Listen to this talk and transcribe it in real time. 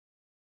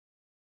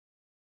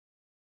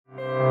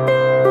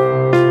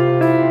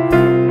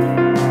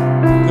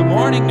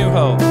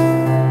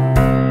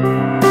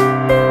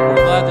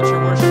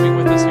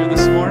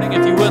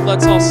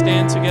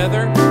stand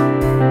together.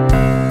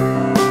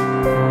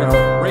 We're going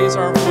to raise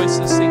our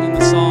voices singing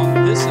the song,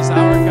 "This is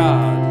Our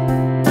God."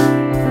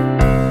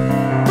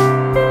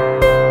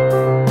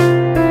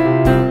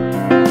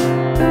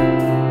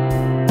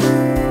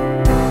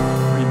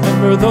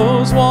 Remember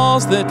those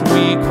walls that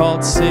we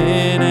called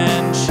sin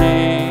and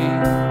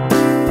shame.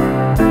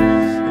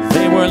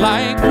 They were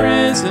like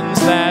prisons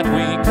that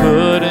we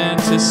couldn't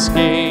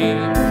escape.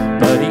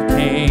 But he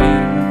came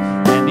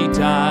and he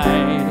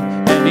died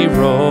and he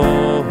rose.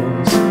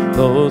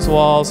 Those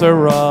walls are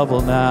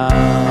rubble now.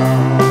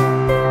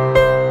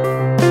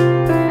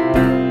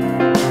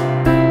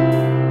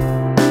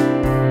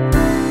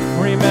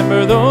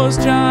 Remember those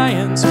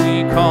giants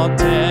we called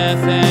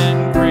death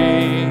and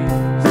grave.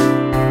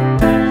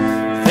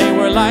 They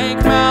were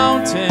like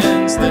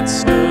mountains that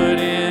stood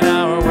in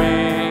our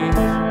way.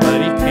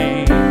 But he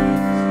came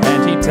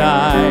and he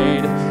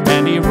died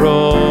and he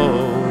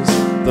rose.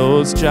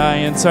 Those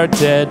giants are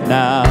dead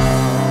now.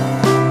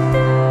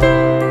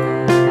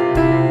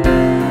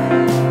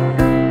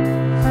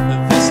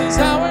 This is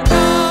our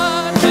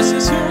God, this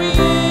is who he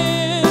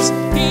is.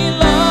 He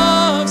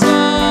loves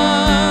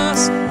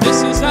us.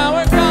 This is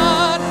our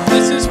God,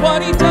 this is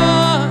what he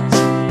does.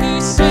 He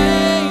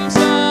saves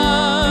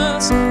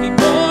us. He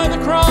bore the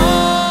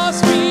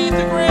cross, beat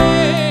the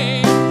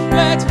grave.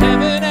 Let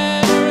heaven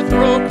and earth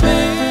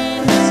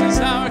proclaim. This is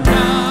our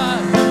God,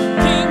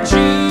 King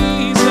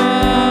Jesus.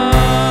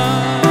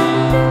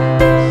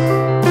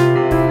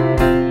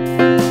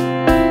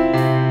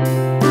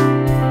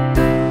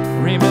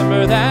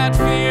 Remember that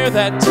fear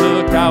that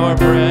took our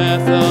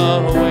breath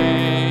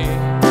away.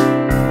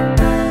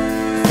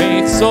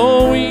 Faith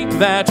so weak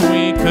that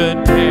we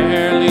could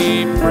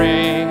barely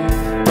pray.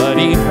 But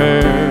he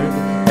heard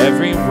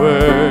every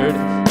word,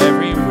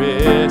 every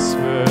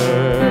whisper.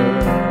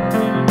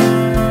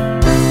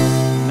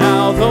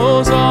 Now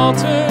those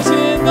altars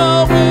in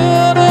the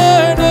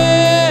wilderness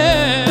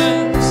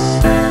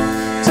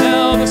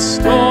tell the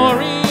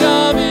story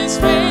of his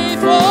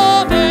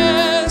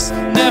faithfulness.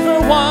 Never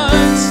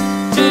once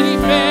did he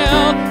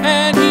fail,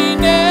 and he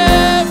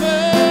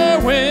never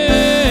will.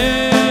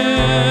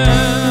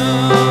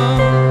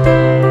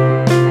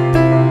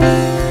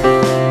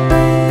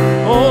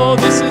 Oh,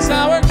 this is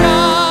our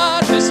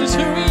God, this is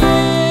who he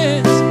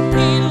is.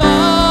 He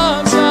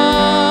loves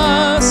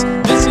us.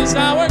 This is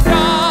our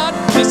God,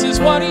 this is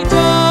what he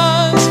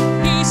does.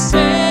 He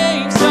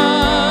saves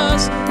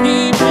us.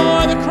 He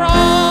bore the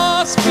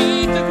cross,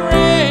 beat the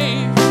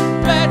grave.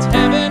 Let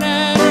heaven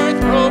and earth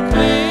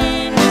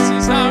proclaim. This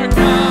is our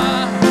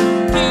God,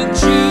 King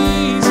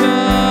Jesus.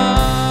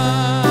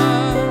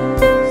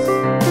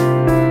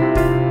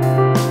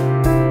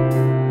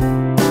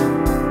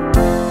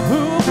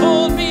 Who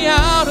pulled me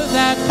out of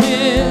that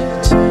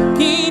pit?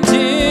 He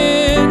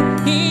did,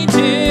 he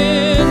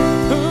did.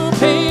 Who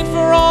paid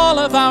for all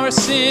of our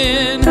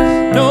sin?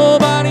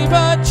 Nobody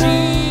but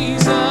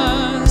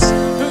Jesus.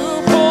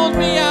 Who pulled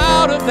me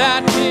out of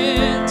that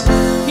pit?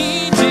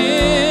 He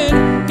did,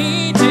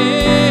 he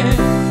did.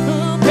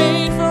 Who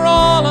paid for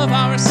all of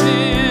our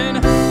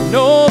sin?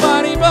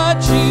 Nobody but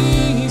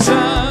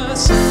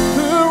Jesus.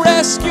 Who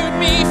rescued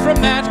me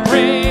from that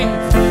grave?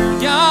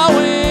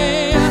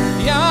 Yahweh,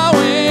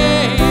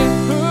 Yahweh.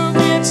 Who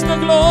gets the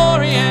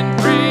glory and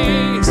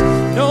praise?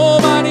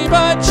 Nobody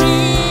but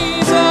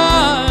Jesus.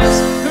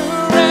 Who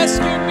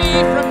rescued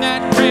me from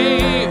that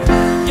grave?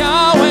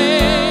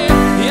 Yahweh,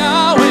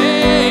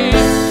 Yahweh.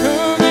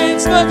 Who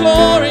gets the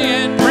glory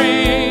and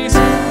praise?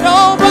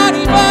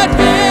 Nobody but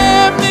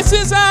him. This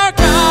is our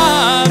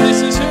God,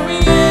 this is who he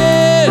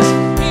is.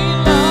 He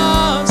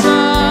loves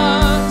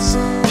us.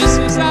 This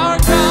is our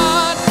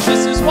God,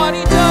 this is what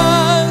he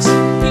does.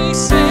 He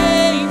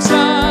saves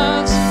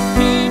us.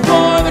 He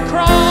bore the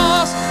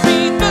cross,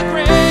 beat the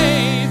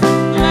grave.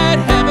 Let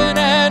heaven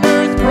and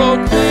earth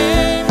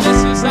proclaim.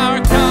 This is our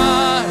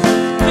God,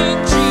 King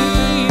Jesus.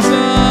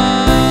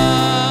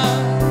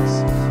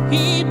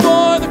 He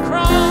bore the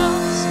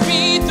cross,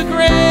 beat the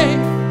grave.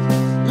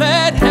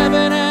 Let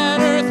heaven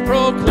and earth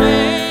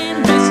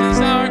proclaim. This is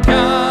our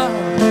God,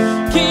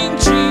 King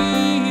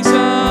Jesus.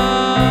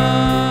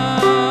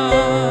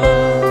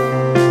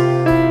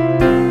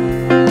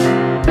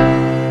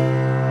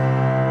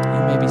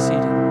 You may be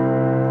seated.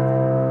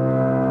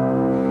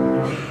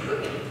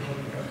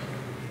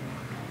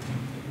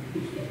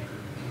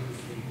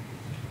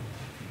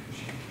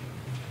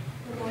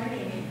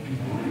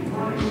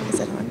 Is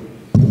it on?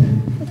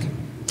 Okay.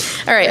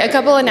 All right, a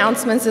couple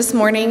announcements this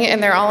morning,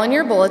 and they're all in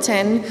your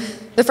bulletin.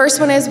 The first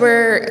one is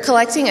we're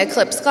collecting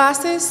eclipse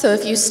glasses, so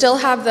if you still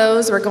have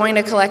those, we're going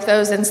to collect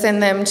those and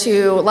send them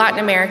to Latin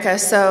America.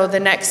 So the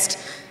next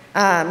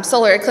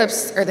solar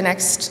eclipse, or the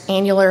next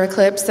annular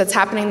eclipse that's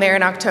happening there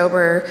in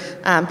October,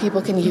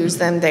 people can use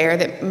them there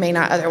that may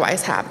not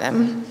otherwise have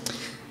them.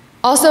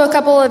 Also, a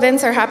couple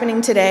events are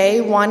happening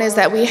today. One is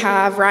that we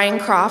have Ryan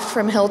Croft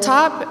from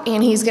Hilltop,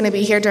 and he's going to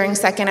be here during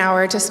second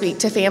hour to speak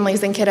to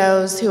families and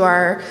kiddos who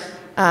are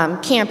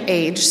camp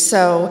age.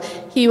 So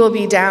he will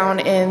be down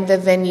in the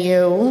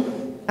venue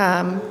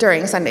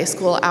during Sunday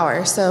school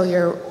hour. So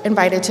you're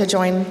invited to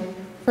join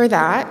for for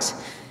that.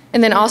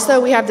 And then also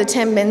we have the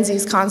Tim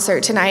Menzies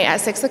concert tonight at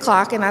 6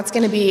 o'clock, and that's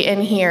going to be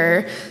in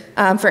here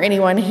for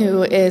anyone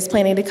who is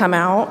planning to come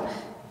out.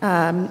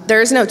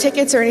 There's no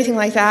tickets or anything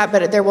like that,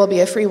 but there will be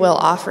a free will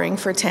offering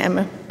for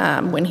Tim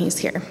when he's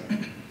here.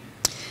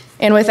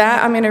 And with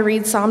that, I'm going to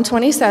read Psalm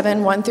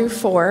 27, 1 through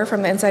 4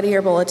 from the inside of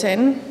your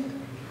bulletin.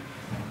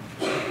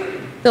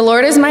 The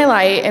Lord is my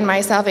light and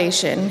my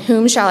salvation.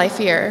 Whom shall I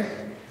fear?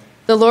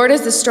 The Lord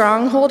is the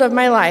stronghold of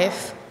my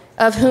life.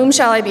 Of whom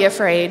shall I be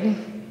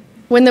afraid?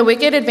 When the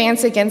wicked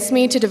advance against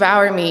me to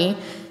devour me,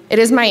 it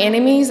is my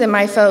enemies and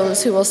my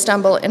foes who will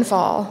stumble and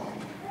fall.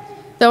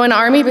 Though an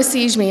army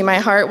besiege me, my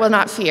heart will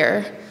not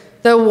fear.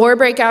 Though war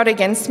break out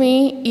against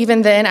me,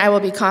 even then I will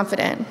be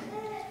confident.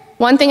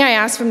 One thing I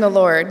ask from the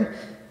Lord,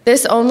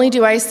 this only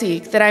do I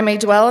seek, that I may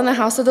dwell in the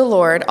house of the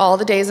Lord all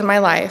the days of my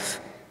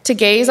life, to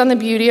gaze on the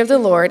beauty of the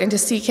Lord and to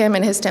seek him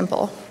in his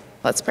temple.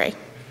 Let's pray.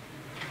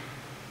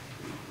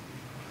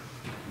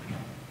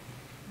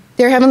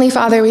 Dear Heavenly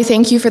Father, we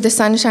thank you for the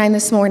sunshine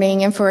this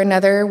morning and for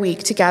another week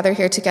to gather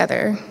here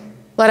together.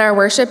 Let our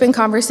worship and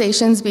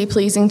conversations be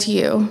pleasing to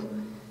you.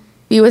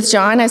 Be with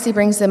John as he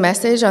brings the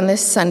message on this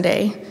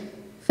Sunday.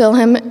 Fill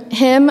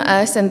him,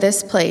 us, and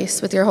this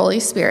place with your Holy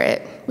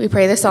Spirit. We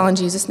pray this all in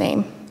Jesus'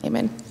 name.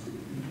 Amen.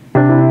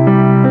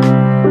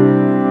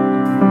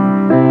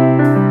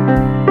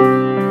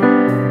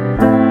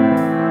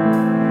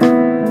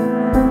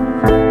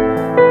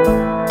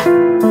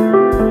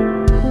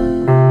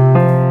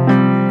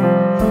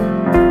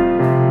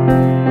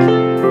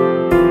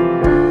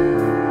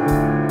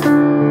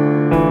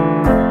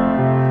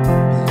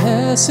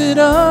 Blessed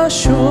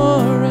assurance,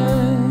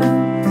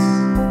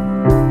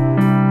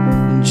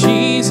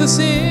 Jesus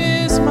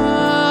is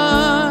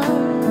mine.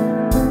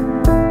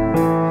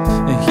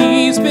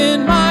 He's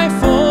been my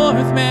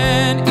fourth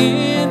man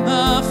in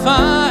the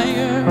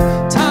fire,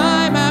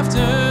 time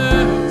after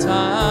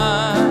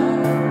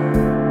time.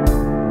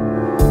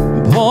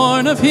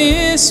 Born of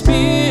his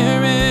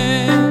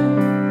Spirit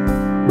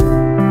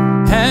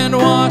and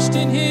washed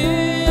in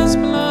his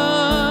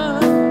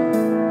blood.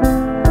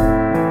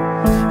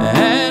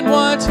 And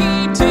what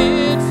he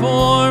did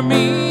for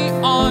me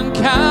on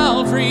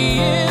Calvary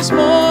is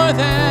more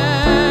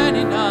than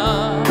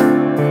enough.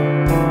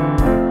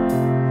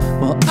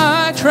 Well,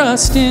 I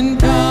trust in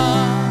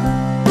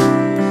God,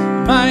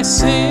 my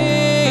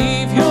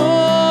Savior,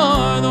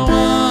 the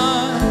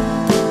one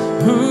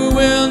who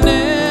will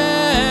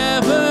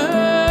never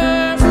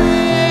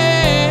fail.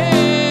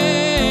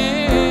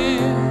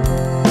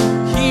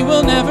 He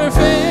will never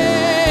fail.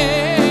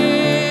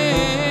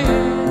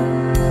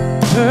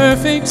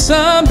 Perfect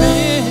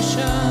submission,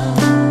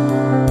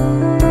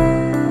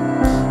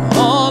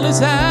 all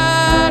is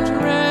at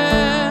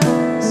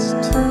rest.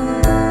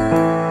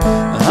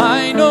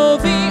 I know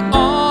the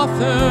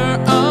author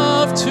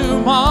of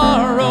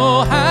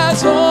tomorrow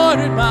has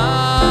ordered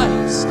my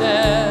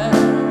steps.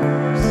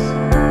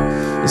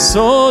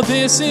 So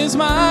this is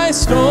my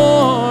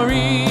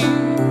story,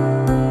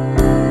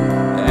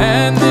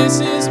 and this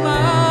is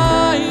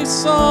my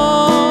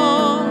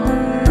song.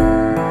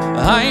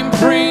 I'm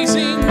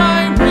praising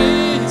my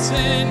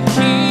risen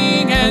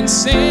King and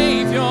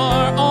Savior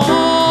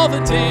all the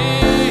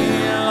day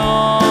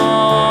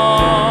long.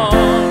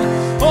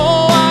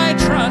 Oh, I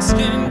trust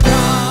in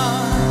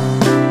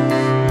God,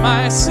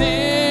 my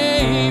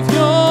Savior,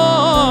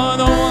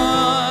 the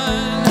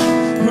one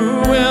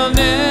who will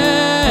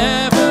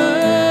never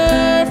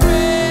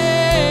fail.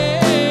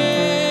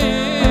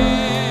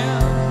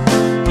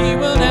 He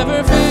will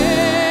never fail.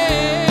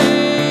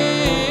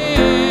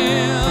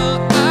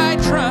 I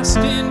trust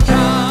in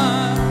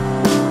God,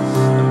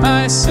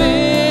 my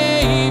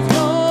Savior,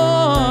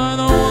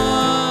 the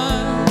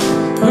one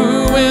who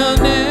will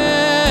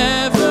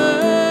never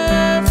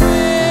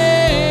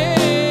fail.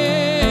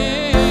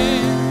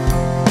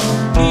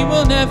 He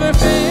will never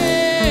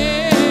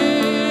fail.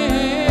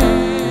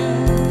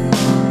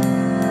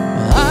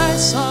 I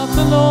sought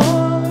the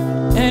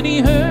Lord, and he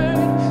heard,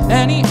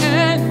 and he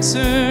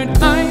answered.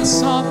 I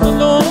sought the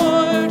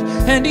Lord,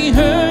 and he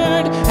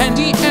heard, and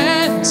he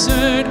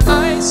answered.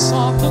 I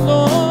sought the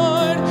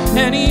Lord,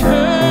 and he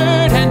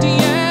heard, and he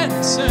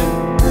answered.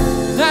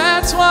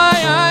 That's why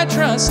I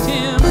trust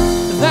him.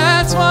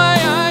 That's why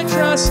I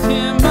trust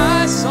him.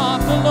 I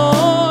sought the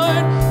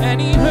Lord, and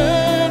he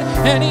heard,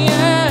 and he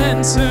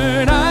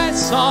answered. I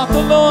sought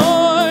the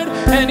Lord,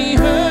 and he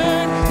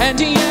heard, and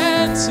he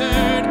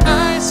answered.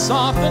 I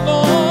sought the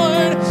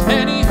Lord,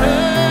 and he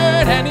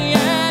heard, and he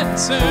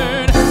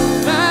answered.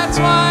 That's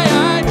why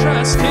I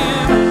trust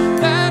him.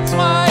 That's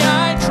why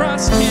I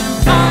trust him.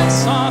 I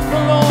sought the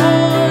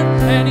Lord,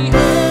 and he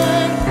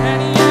heard,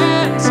 and he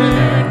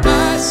answered.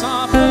 I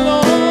sought the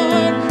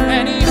Lord,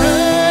 and he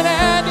heard,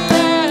 and he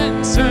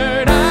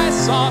answered. I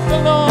sought the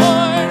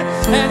Lord,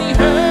 and he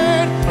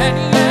heard, and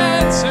he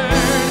answered.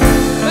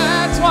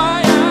 That's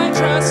why I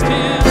trust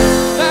him.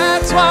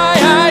 That's why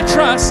I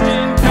trust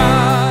in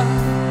God,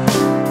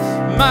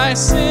 my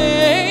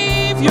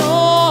Savior,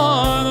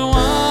 the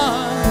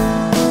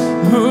one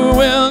who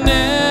will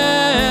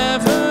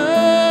never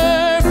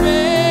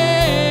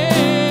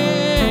fail.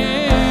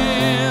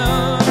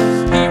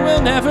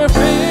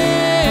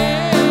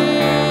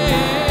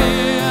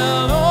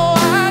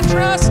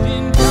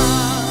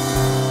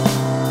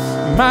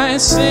 my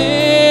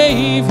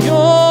Savior,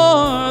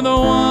 the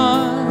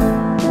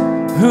one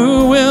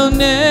who will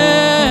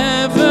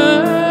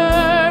never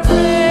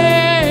fail.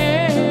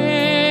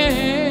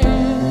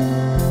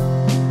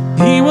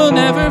 He will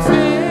never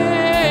fail.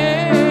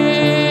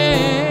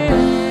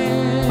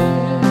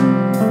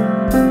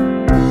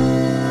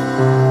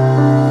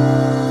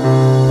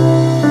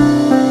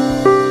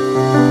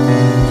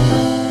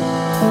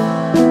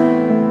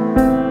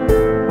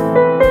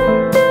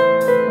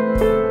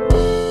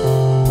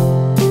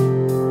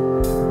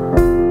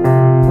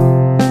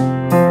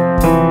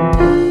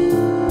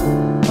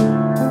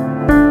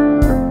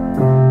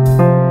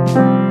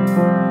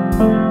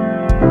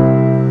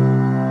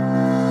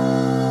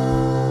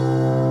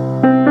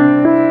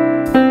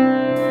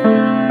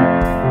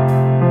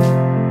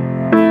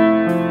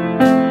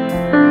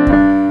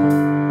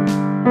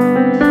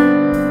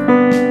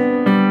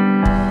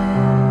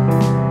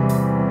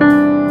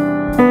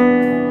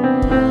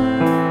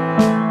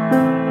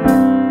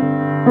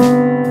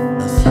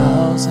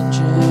 1,000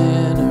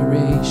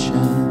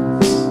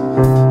 generations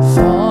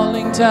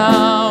falling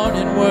down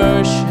in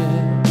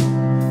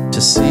worship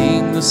to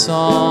sing the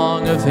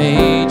song of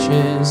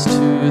ages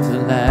to the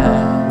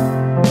Lamb.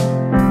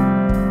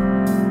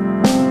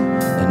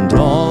 And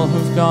all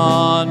who've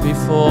gone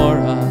before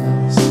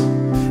us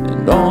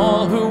and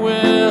all who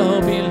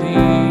will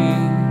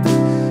believe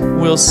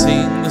will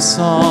sing the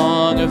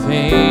song of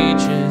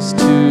ages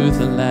to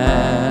the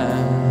Lamb.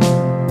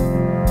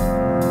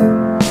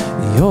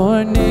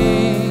 Your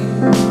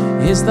name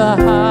is the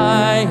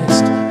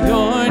highest,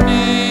 your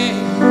name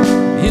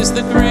is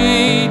the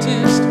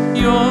greatest,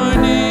 your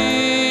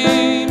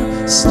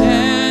name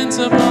stands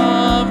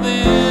above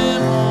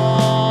them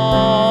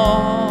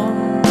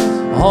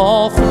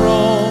all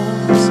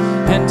thrones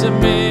and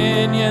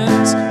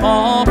dominions,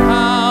 all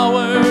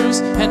powers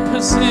and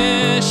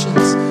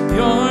positions,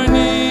 your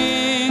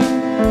name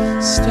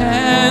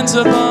stands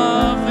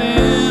above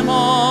them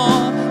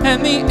all,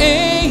 and the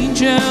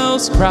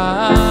angels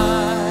cry,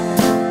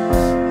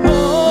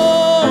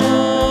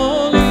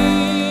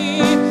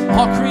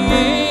 all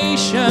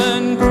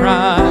creation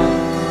cries,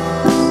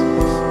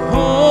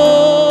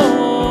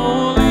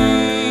 holy,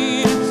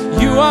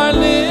 you are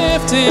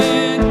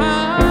lifted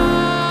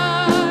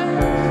high,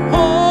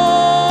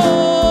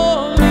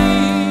 holy,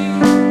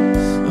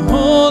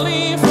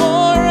 holy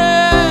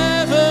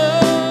forever.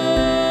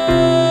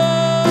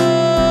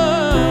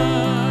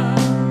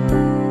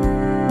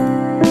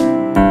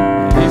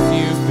 If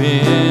you've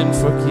been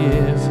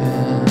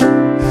forgiven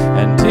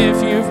and if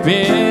you've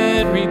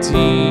been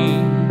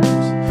redeemed,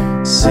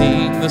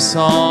 sing the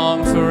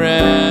song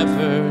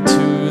forever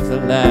to the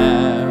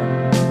Lamb.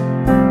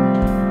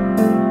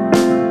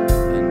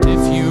 And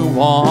if you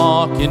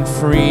walk in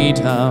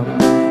freedom,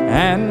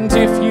 and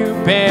if you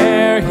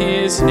bear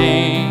His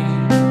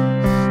name,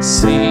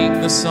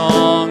 sing the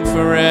song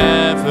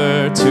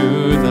forever to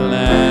the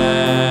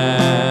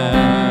Lamb.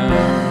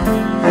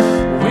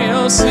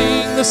 We'll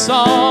sing the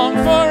song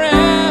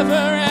forever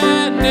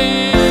and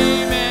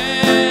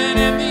amen,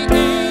 and the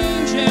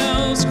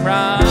angels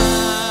cry,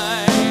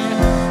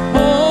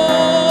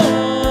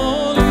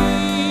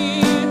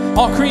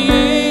 all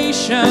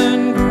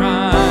creation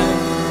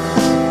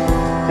cries,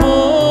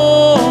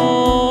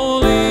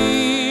 holy,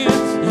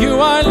 you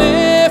are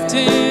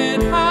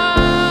lifted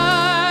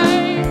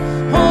high,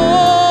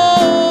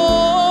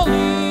 holy,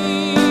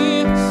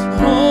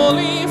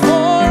 holy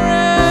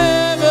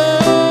forever.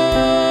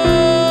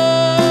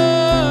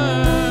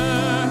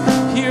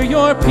 Hear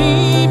your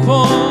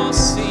people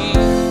sing,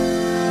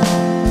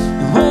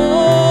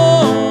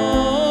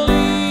 holy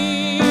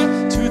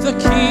to the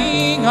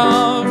King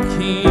of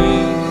Kings.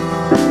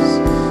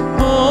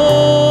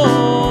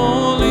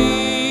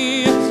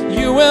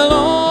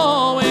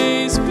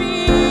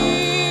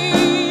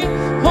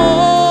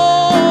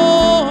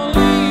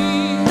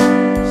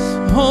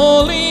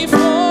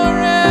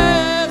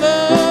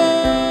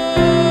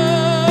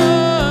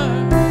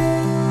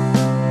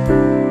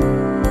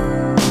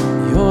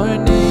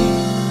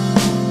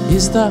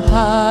 Is the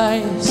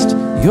highest,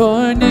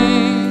 your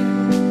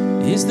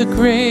name is the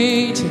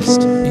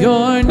greatest,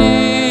 your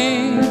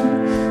name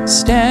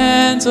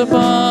stands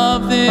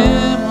above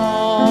them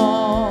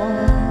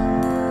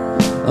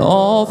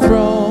all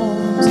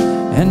thrones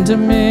and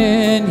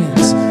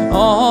dominions,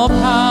 all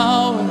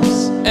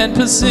powers and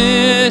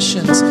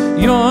positions,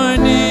 your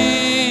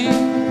name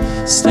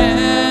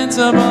stands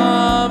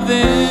above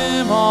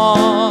them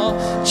all.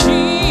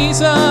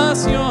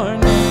 Jesus, your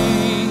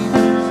name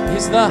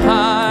is the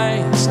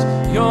highest,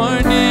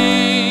 your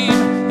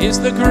name is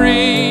the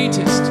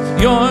greatest,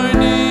 your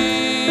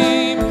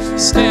name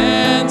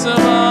stands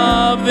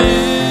above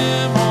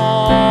them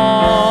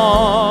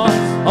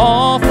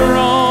all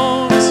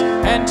thrones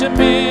and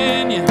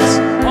dominions,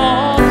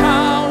 all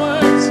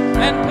powers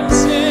and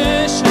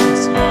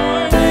positions,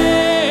 your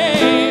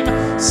name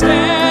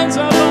stands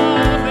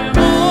above them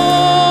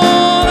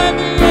all, and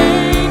the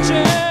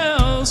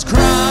angels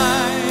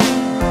cry,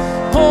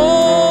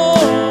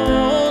 holy,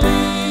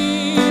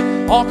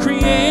 all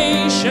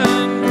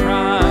creation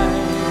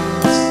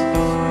cries,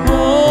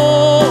 holy,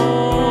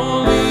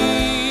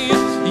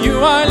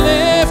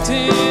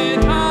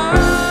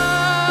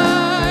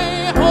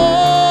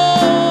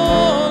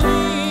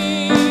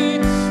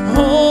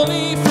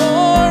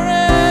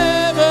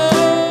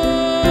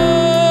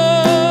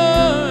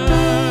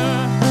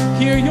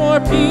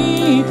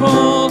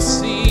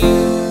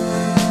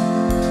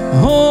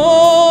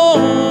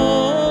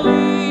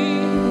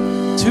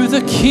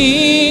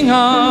 King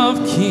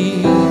of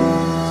kings.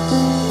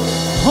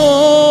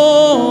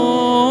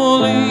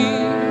 Holy,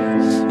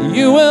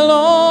 you will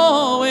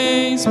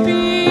always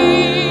be.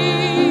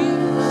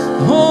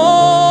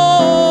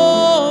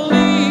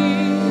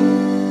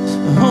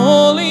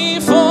 Holy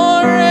forever.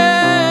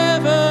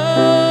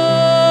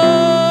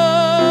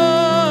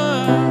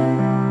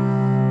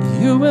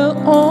 You will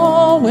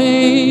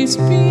always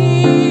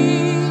be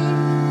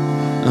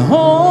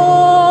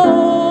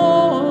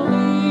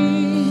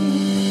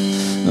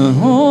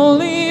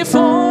holy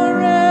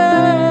forever.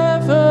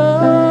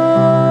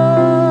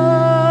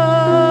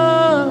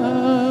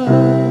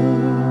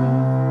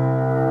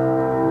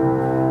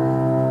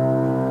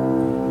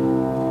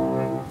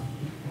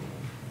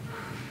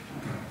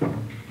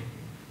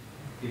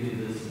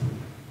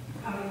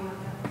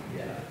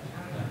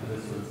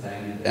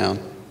 Down.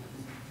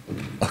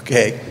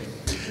 Okay.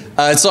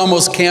 It's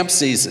almost camp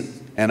season,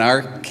 and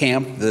our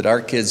camp that our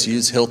kids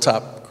use,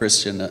 Hilltop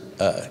Christian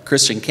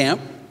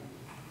Camp.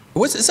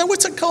 What's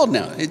it called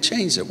now? It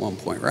changed at one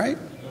point, right?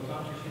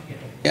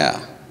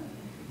 Yeah.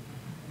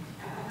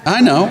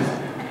 I know.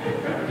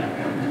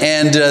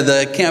 And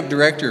the camp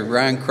director,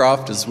 Ryan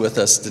Croft, is with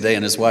us today,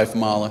 and his wife,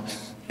 Mala.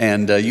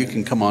 And you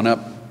can come on up,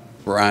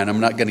 Ryan.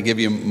 I'm not going to give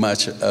you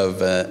much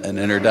of an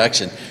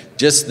introduction.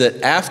 Just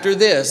that after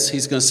this,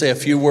 he's going to say a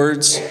few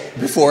words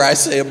before I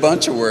say a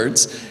bunch of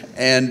words.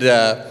 And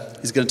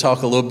he's going to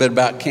talk a little bit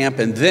about camp.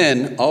 And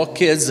then all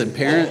kids and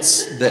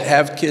parents that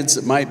have kids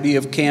that might be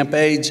of camp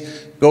age,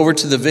 go over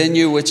to the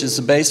venue, which is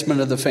the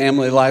basement of the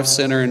Family Life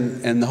Center,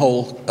 and the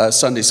whole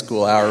Sunday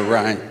school hour.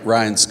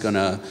 Ryan's going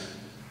to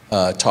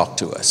talk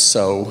to us.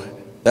 So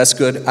that's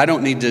good. I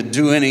don't need to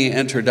do any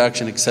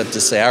introduction except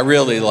to say I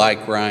really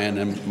like Ryan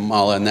and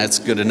Mala, and that's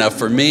good enough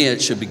for me.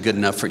 It should be good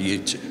enough for you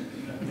too.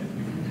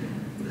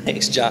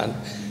 Thanks, John.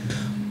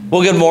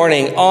 Well, good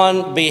morning.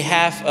 On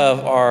behalf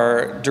of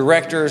our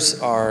directors,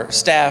 our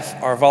staff,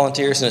 our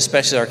volunteers, and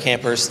especially our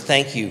campers,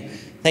 thank you.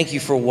 Thank you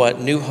for what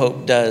New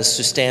Hope does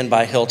to stand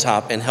by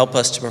Hilltop and help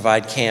us to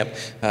provide camp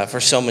for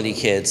so many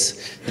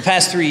kids. The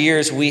past 3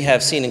 years, we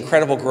have seen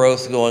incredible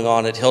growth going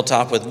on at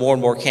Hilltop with more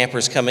and more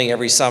campers coming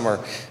every summer.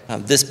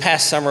 This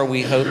past summer,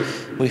 we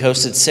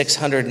hosted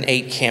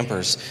 608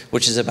 campers,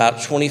 which is about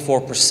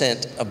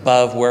 24%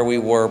 above where we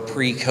were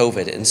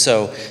pre-COVID. And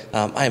so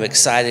I'm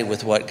excited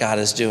with what God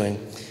is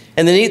doing.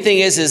 And the neat thing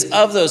is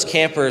of those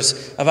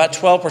campers, about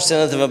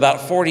 12% of them,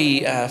 about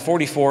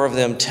 44 of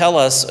them tell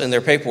us in their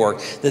paperwork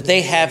that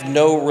they have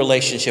no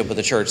relationship with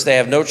the church. They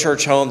have no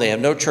church home. They have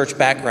no church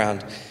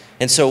background.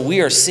 And so we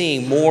are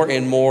seeing more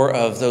and more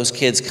of those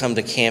kids come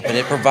to camp, and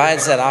it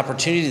provides that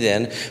opportunity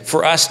then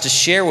for us to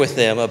share with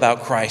them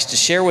about Christ, to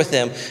share with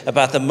them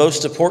about the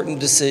most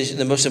important decision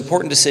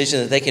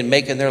that they can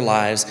make in their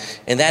lives,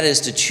 and that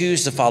is to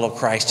choose to follow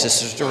Christ, to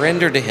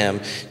surrender to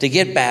Him, to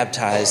get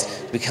baptized,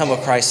 to become a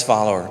Christ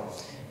follower.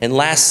 And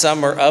last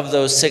summer, of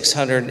those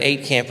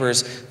 608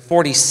 campers,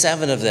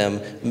 47 of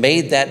them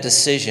made that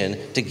decision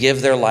to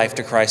give their life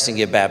to Christ and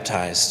get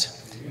baptized.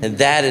 And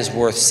that is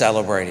worth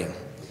celebrating.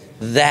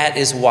 That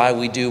is why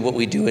we do what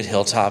we do at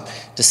Hilltop,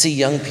 to see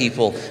young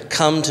people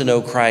come to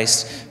know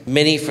Christ,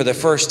 many for the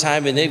first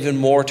time, and even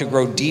more to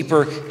grow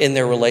deeper in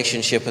their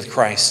relationship with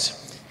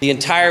Christ. The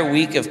entire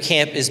week of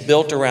camp is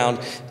built around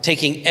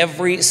taking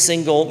every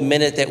single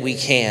minute that we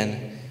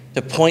can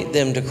to point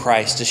them to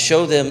Christ, to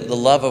show them the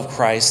love of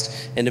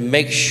Christ, and to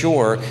make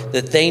sure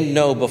that they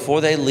know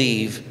before they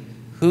leave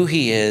who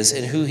He is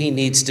and who He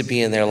needs to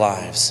be in their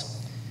lives.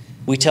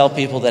 We tell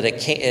people that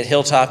at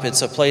Hilltop,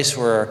 it's a place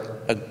where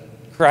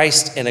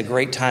Christ and a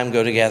great time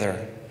go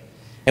together.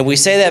 And we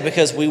say that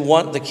because we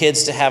want the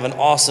kids to have an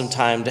awesome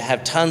time, to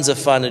have tons of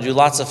fun, to do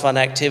lots of fun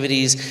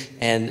activities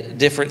and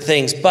different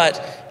things. But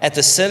at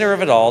the center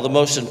of it all, the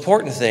most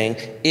important thing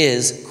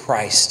is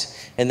Christ.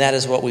 And that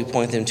is what we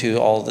point them to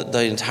all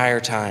the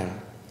entire time.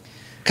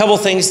 A couple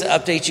things to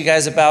update you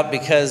guys about,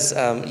 because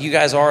you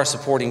guys are a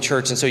supporting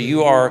church, and so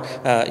you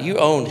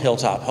own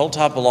Hilltop.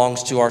 Hilltop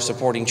belongs to our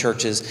supporting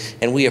churches,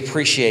 and we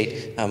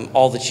appreciate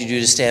all that you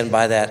do to stand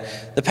by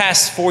that. The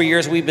past 4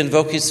 years, we've been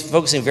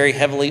focusing very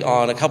heavily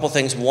on a couple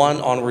things. One,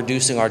 on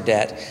reducing our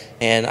debt,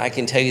 and I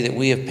can tell you that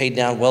we have paid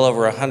down well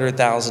over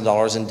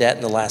 $100,000 in debt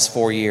in the last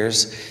 4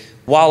 years,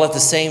 while at the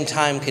same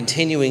time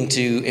continuing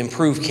to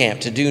improve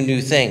camp, to do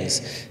new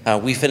things.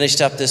 We finished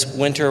up this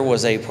winter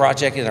was a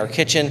project in our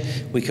kitchen.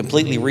 We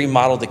completely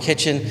remodeled the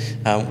kitchen.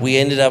 We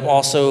ended up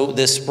also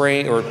this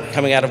spring, or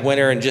coming out of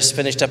winter, and just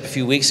finished up a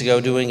few weeks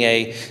ago doing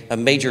a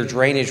major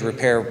drainage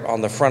repair on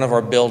the front of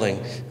our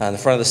building, on the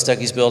front of the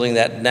Stuckey's building,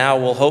 that now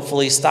will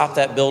hopefully stop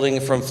that building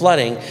from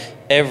flooding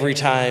every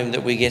time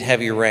that we get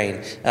heavy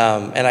rain.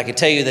 And I can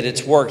tell you that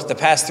it's worked. The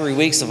past 3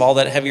 weeks of all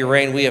that heavy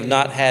rain, we have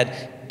not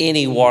had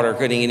any water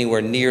getting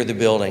anywhere near the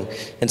building.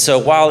 And so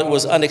while it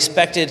was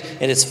unexpected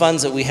and it's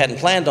funds that we hadn't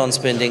planned on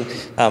spending,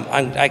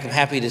 I'm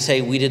happy to say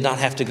we did not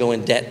have to go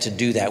in debt to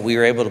do that. We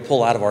were able to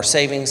pull out of our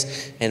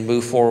savings and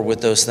move forward with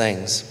those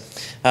things.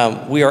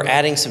 We are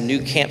adding some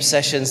new camp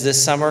sessions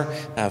this summer.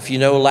 If you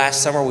know,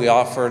 last summer we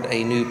offered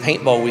a new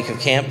paintball week of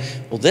camp.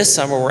 Well, this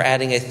summer we're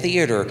adding a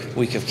theater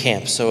week of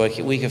camp. So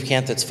a week of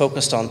camp that's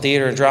focused on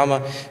theater and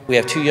drama. We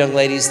have 2 young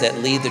ladies that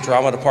lead the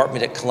drama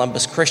department at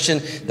Columbus Christian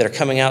that are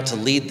coming out to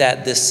lead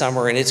that this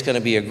summer, and it's going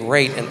to be a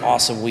great and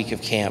awesome week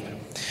of camp.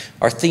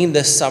 Our theme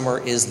this summer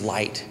is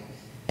light,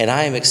 and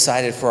I am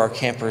excited for our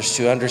campers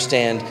to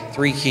understand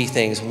 3 key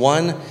things.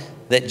 1,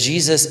 that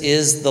Jesus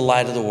is the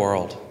light of the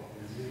world,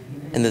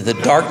 and that the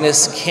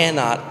darkness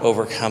cannot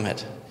overcome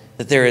it,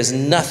 that there is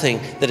nothing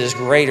that is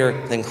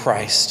greater than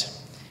Christ.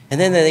 And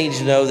then they need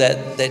to know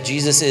that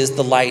Jesus is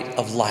the light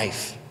of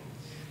life,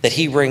 that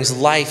he brings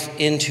life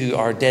into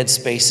our dead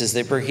spaces,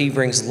 that he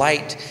brings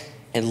light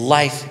and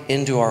life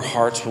into our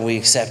hearts when we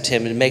accept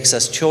him and makes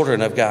us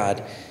children of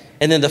God.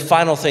 And then the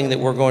final thing that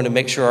we're going to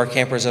make sure our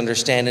campers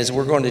understand is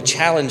we're going to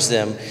challenge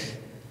them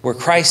where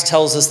Christ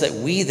tells us that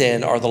we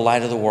then are the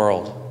light of the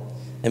world.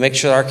 And make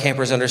sure our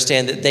campers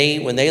understand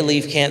that when they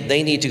leave camp,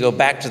 they need to go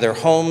back to their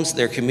homes,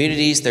 their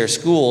communities, their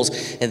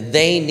schools, and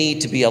they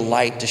need to be a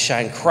light to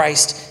shine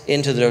Christ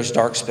into those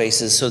dark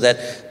spaces so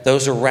that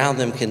those around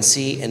them can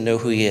see and know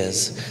who he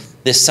is.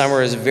 This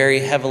summer is very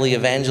heavily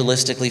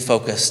evangelistically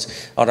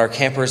focused on our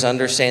campers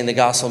understanding the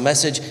gospel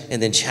message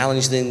and then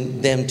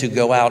challenging them to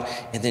go out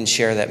and then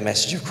share that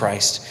message of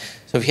Christ.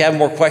 So if you have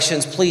more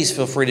questions, please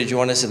feel free to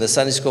join us in the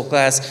Sunday school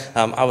class.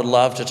 I would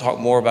love to talk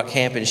more about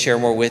camp and share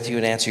more with you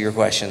and answer your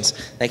questions.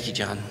 Thank you,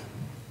 John.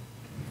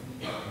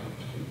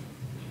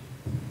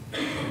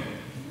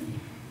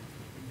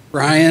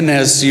 Ryan,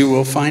 as you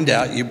will find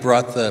out, you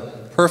brought the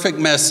perfect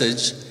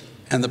message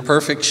and the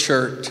perfect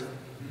shirt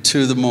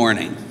to the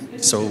morning.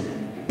 So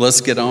let's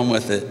get on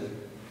with it.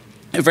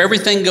 If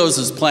everything goes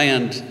as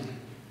planned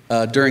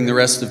during the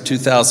rest of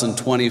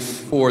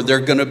 2024, there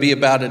are going to be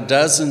about a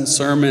dozen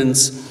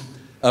sermons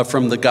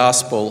from the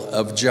Gospel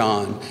of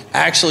John.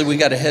 Actually, we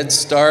got a head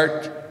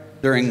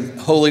start during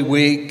Holy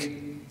Week,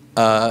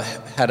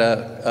 had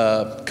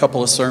a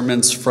couple of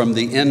sermons from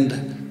the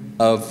end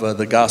of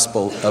the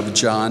Gospel of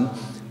John.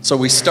 So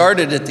we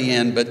started at the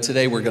end, but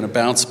today we're going to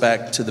bounce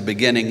back to the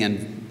beginning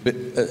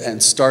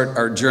and start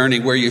our journey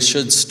where you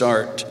should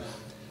start.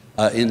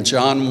 In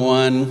John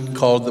 1,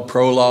 called the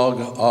prologue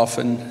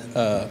often.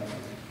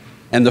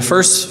 And the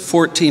first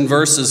 14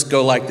 verses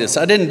go like this.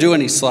 I didn't do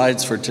any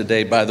slides for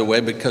today, by the way,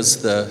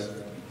 because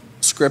the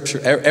scripture,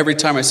 every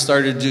time I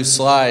started to do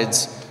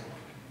slides,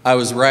 I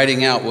was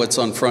writing out what's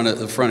on the front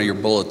of your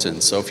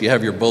bulletin. So if you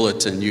have your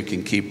bulletin, you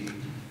can keep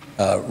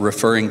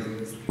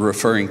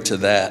referring to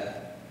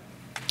that.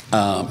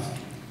 But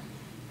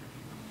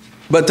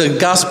the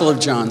Gospel of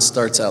John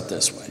starts out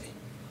this way.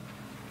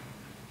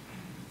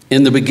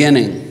 In the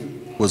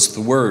beginning was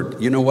the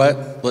Word. You know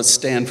what? Let's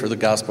stand for the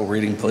gospel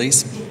reading,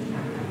 please.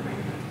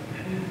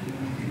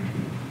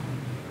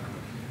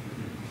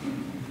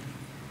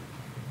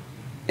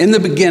 In the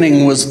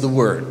beginning was the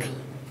Word,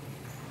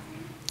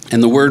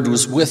 and the Word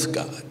was with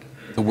God.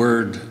 The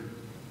Word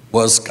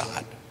was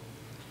God.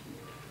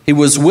 He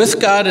was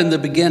with God in the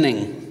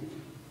beginning.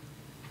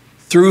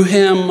 Through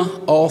him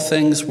all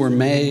things were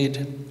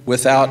made.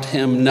 Without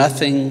him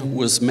nothing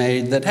was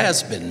made that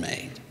has been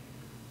made.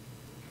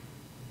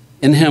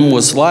 In him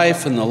was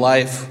life, and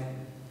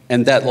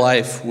that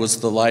life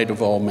was the light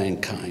of all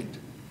mankind.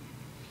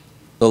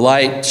 The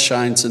light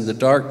shines in the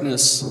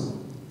darkness,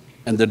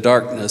 and the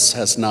darkness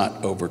has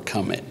not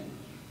overcome it.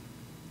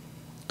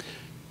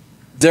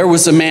 There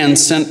was a man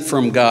sent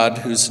from God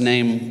whose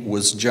name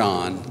was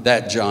John.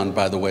 That John,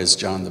 by the way, is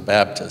John the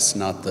Baptist,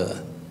 not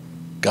the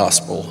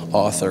gospel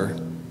author.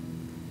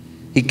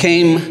 He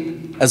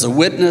came as a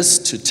witness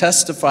to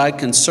testify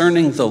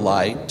concerning the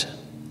light,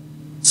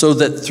 so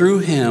that through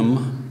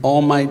him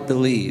all might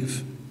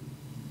believe.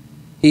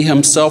 He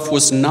himself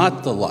was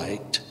not the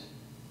light.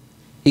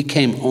 He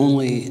came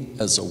only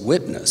as a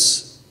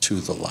witness to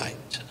the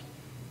light.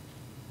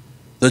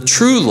 The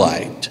true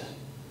light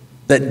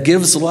that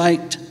gives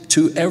light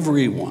to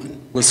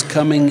everyone was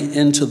coming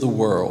into the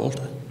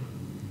world.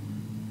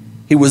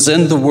 He was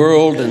in the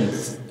world, and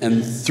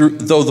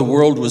though the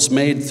world was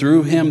made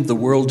through him, the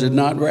world did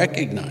not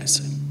recognize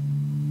him.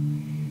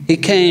 He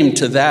came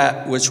to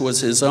that which was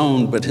his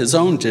own, but his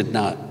own did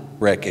not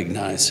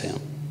recognize him.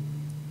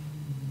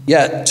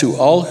 Yet to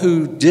all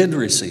who did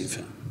receive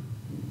him,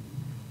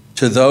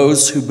 to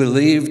those who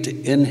believed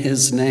in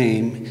his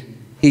name,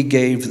 he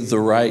gave the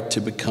right to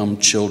become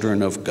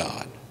children of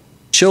God.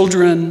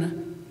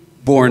 Children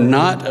born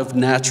not of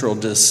natural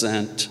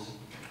descent,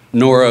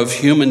 nor of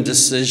human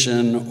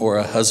decision or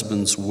a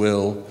husband's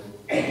will,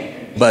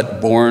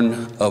 but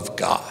born of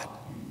God.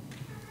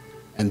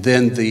 And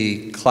then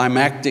the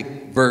climactic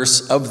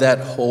verse of that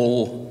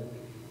whole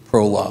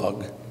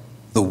prologue.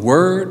 The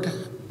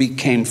Word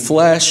became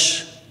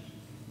flesh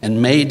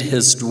and made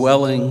his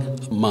dwelling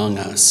among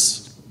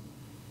us.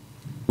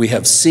 We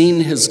have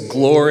seen his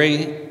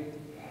glory,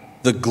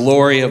 the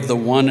glory of the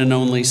one and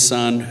only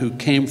Son who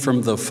came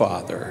from the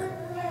Father,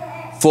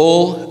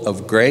 full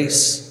of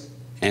grace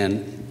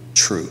and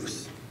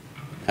truth.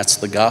 That's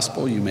the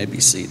gospel. You may be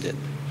seated.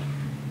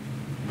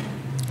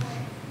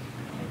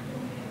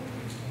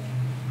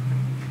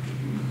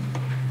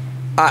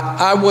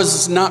 I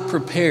was not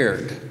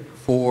prepared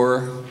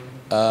for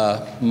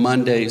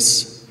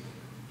Monday's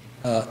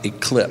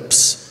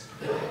eclipse.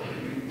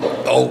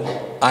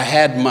 Oh, I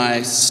had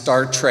my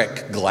Star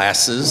Trek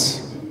glasses,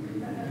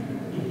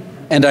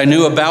 and I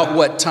knew about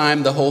what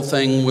time the whole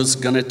thing was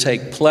going to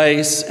take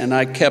place, and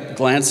I kept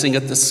glancing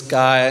at the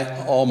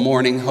sky all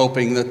morning,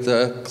 hoping that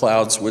the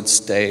clouds would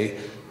stay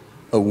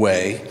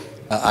away.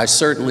 I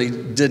certainly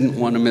didn't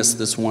want to miss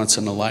this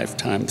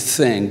once-in-a-lifetime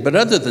thing, but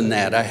other than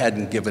that, I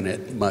hadn't given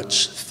it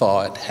much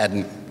thought,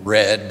 hadn't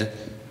read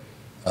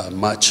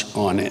much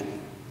on it.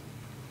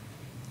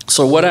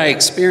 So what I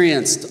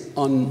experienced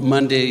on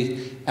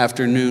Monday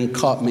afternoon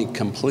caught me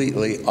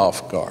completely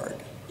off guard.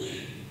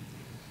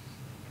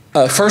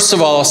 First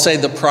of all, I'll say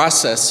the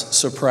process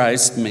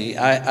surprised me.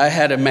 I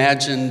had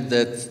imagined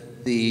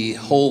that the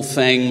whole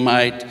thing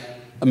might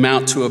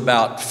amount to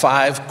about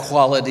 5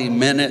 quality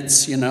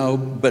minutes,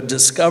 but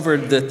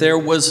discovered that there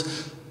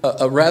was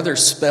a rather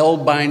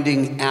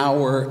spellbinding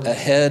hour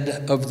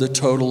ahead of the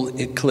total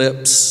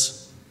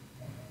eclipse.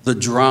 The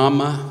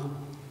drama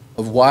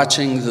of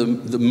watching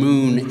the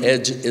moon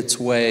edge its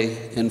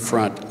way in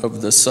front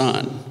of the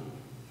sun.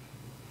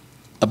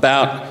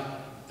 About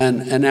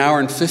an hour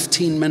and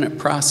 15-minute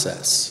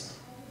process.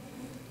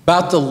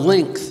 About the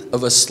length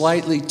of a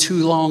slightly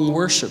too long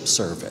worship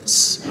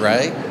service,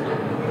 right?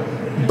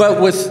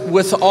 But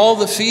with all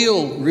the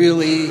feel,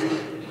 really,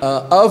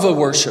 of a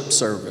worship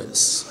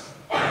service.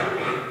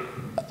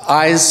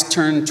 Eyes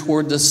turned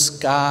toward the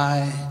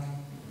sky,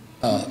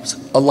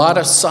 a lot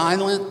of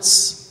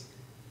silence,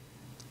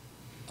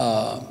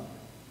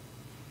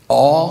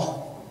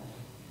 awe,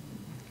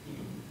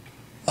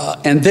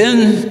 and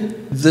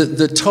then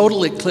the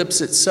total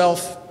eclipse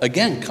itself,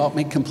 again, caught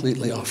me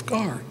completely off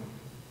guard.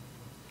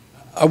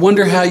 I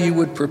wonder how you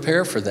would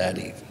prepare for that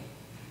even.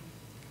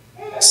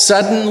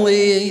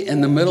 Suddenly, in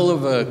the middle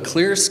of a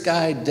clear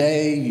sky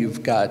day,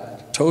 you've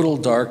got total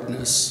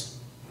darkness.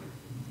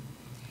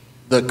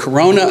 The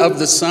corona of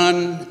the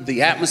sun,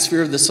 the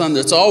atmosphere of the sun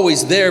that's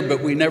always there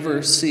but we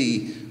never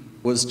see,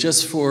 was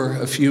just for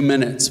a few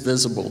minutes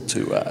visible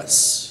to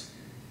us.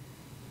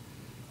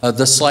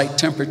 The slight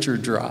temperature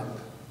drop.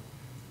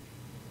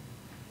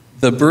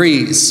 The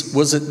breeze,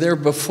 was it there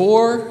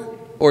before,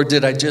 or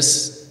did I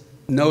just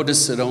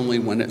notice it only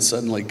when it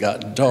suddenly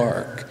got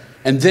dark?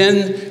 And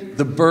then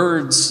the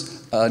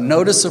birds,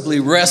 noticeably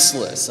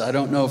restless. I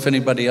don't know if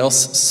anybody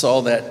else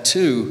saw that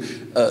too.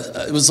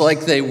 It was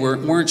like they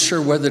weren't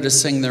sure whether to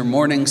sing their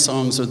morning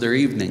songs or their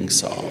evening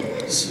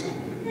songs.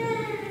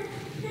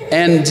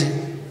 And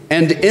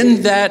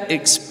in that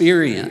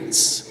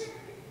experience,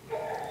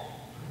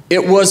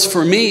 it was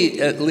for me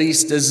at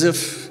least as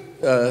if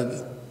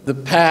the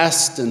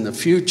past and the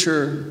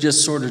future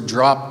just sort of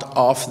dropped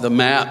off the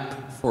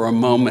map for a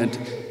moment,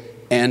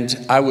 and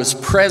I was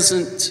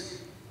present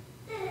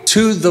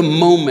to the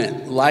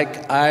moment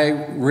like I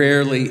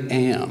rarely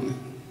am.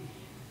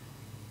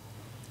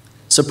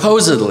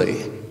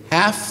 Supposedly,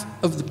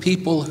 half of the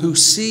people who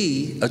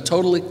see a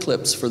total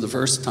eclipse for the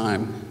first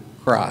time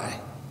cry.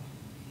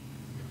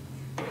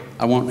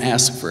 I won't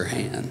ask for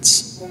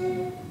hands.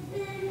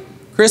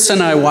 Chris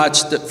and I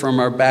watched it from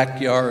our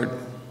backyard,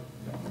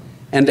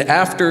 and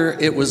after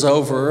it was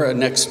over, a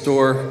next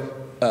door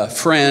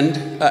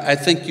friend, I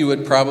think you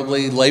would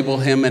probably label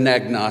him an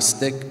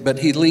agnostic, but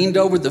he leaned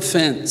over the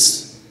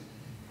fence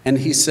and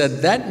he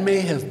said, "That may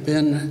have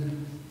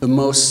been the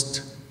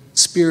most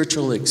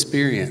spiritual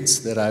experience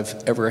that I've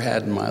ever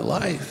had in my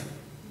life."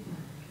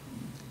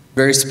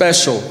 Very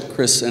special,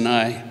 Chris and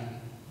I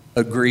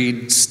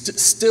agreed,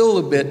 still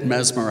a bit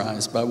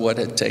mesmerized by what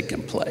had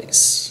taken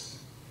place.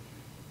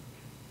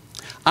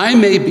 I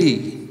may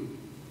be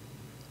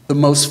the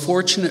most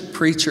fortunate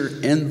preacher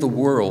in the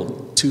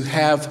world to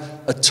have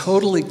a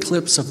total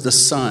eclipse of the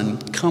sun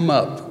come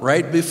up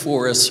right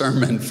before a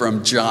sermon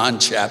from John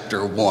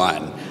chapter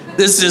 1.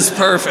 This is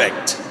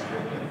perfect.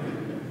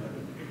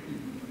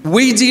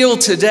 We deal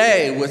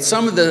today with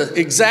some of the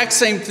exact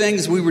same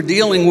things we were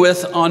dealing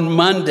with on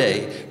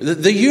Monday.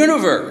 The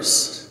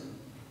universe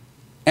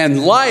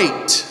and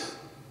light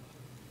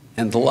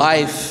and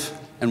life,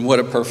 and what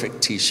a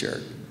perfect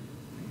t-shirt.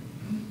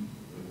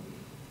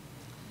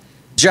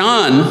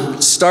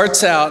 John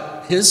starts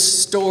out his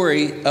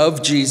story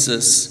of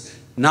Jesus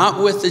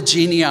not with a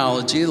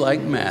genealogy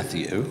like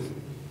Matthew,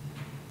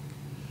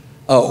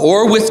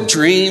 or with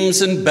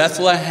dreams in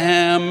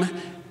Bethlehem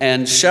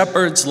and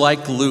shepherds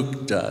like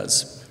Luke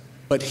does.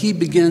 But he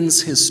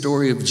begins his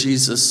story of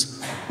Jesus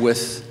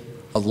with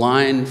a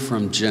line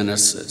from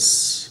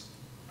Genesis.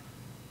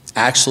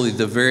 Actually,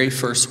 the very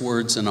first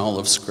words in all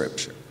of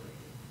Scripture.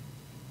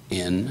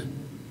 In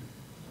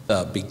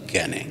the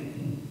beginning.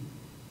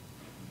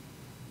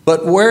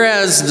 But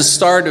whereas the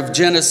start of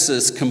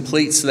Genesis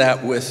completes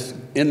that with,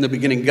 in the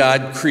beginning,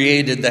 God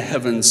created the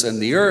heavens and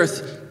the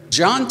earth,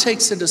 John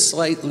takes it a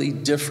slightly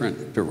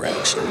different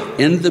direction.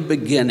 In the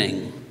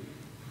beginning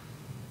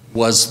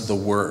was the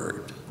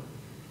Word.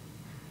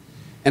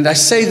 And I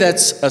say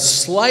that's a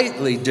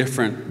slightly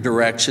different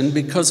direction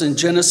because in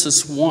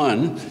Genesis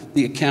 1,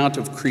 the account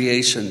of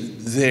creation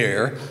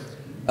there,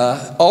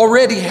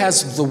 already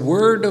has the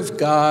Word of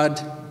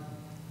God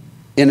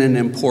in an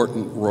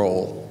important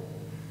role.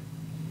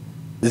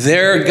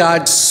 There,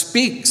 God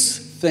speaks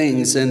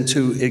things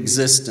into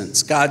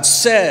existence. God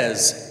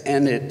says,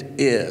 and it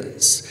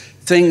is.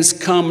 Things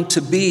come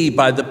to be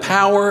by the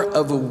power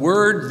of a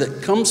word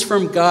that comes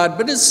from God,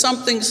 but is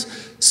something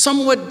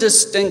somewhat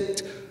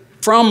distinct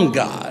from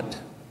God.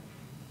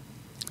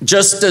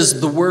 Just as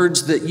the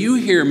words that you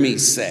hear me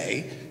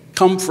say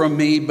come from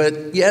me,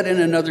 but yet in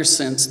another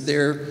sense,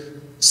 they're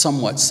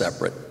somewhat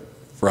separate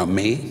from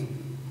me.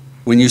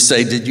 When you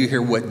say, did you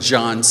hear what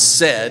John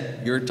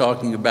said? You're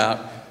talking about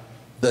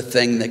the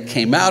thing that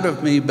came out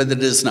of me, but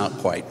it is not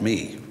quite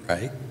me,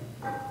 right?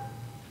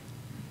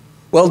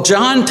 Well,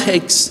 John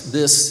takes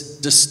this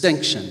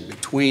distinction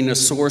between a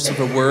source of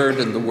a word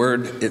and the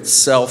word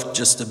itself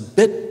just a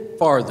bit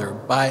farther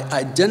by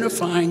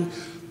identifying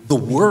the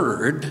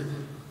word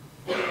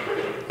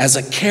as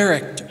a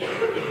character,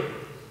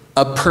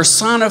 a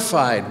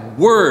personified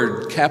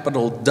word,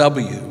 capital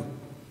W,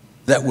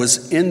 that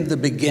was in the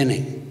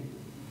beginning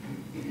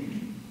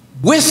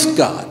with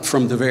God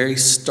from the very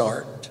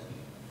start,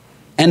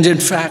 and in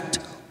fact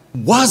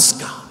was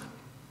God.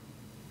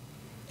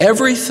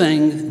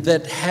 Everything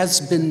that has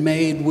been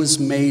made was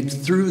made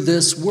through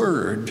this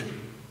word.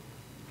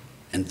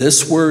 And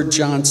this word,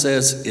 John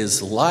says,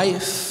 is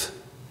life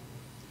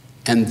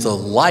and the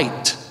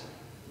light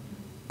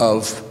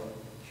of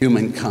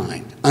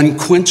humankind,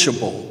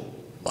 unquenchable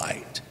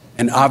light.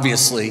 And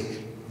obviously,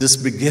 this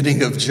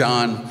beginning of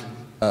John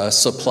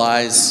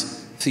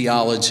supplies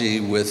theology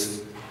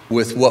with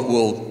what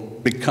will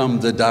become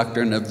the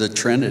doctrine of the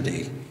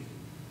Trinity.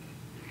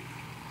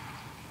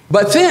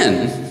 But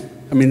then,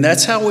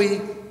 that's how we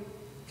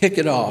kick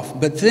it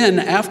off. But then,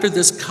 after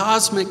this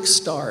cosmic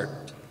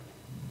start,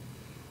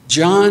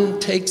 John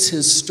takes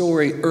his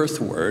story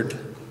earthward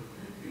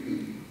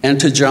and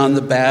to John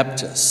the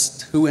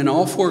Baptist, who in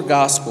all four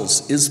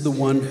Gospels is the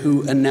one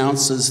who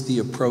announces the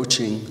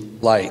approaching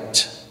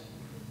light.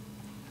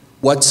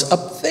 What's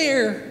up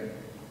there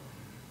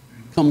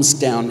comes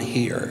down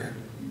here.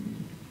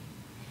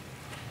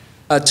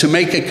 To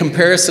make a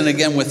comparison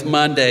again with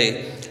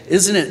Monday,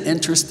 isn't it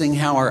interesting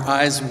how our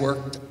eyes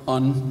worked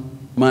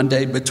on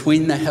Monday?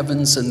 Between the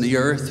heavens and the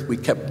earth, we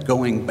kept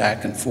going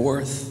back and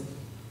forth.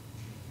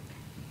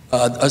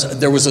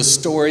 There was a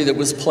story that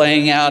was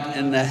playing out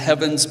in the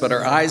heavens, but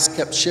our eyes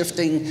kept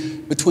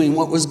shifting between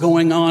what was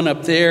going on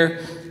up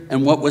there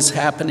and what was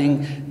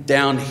happening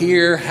down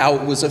here, how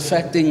it was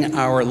affecting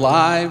our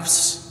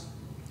lives,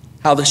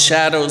 how the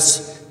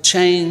shadows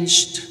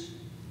changed,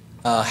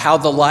 how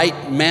the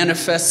light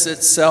manifests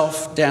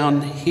itself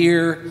down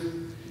here,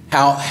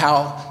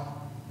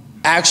 how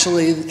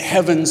actually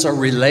heavens are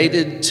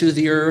related to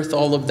the earth.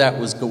 All of that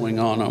was going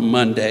on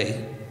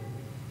Monday.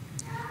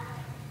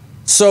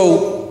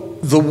 So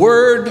the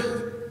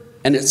word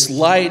and its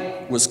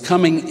light was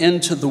coming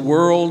into the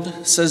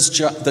world, says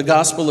the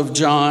Gospel of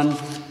John,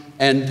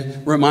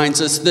 and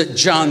reminds us that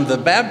John the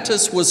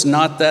Baptist was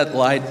not that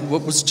light,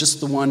 but was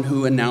just the one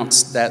who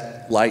announced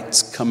that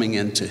light's coming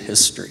into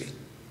history.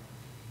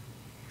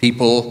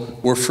 People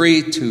were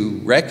free to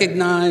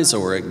recognize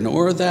or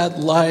ignore that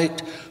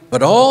light,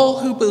 but all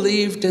who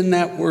believed in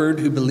that word,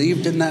 who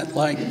believed in that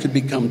light, could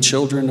become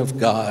children of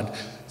God,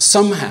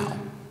 somehow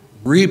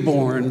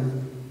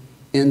reborn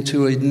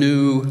into a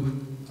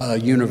new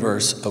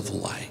universe of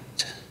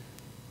light.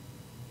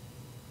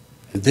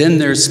 And then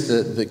there's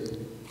the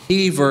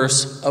key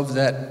verse of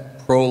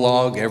that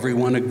prologue,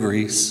 everyone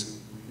agrees.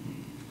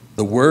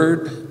 The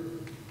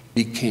Word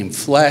became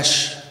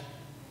flesh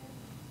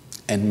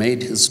and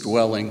made his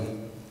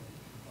dwelling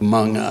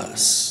among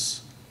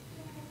us.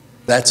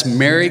 That's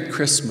Merry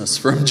Christmas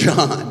from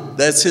John.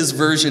 That's his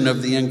version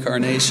of the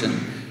incarnation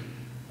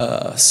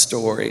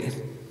story.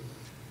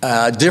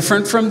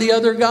 Different from the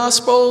other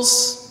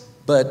Gospels,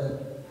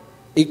 but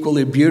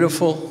equally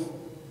beautiful.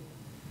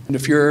 And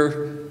if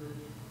you're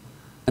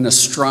an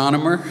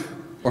astronomer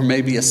or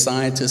maybe a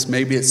scientist,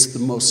 maybe it's the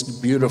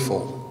most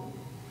beautiful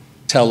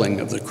telling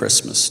of the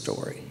Christmas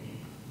story.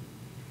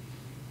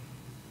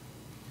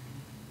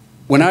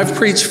 When I've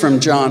preached from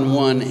John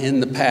 1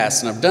 in the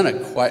past, and I've done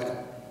it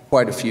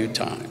quite a few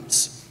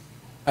times,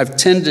 I've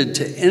tended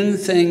to end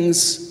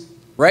things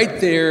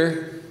right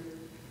there,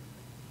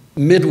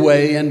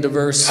 midway into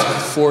verse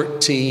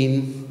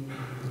 14,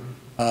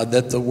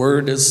 that the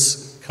Word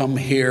has come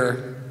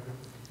here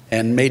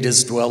and made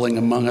his dwelling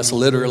among us,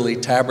 literally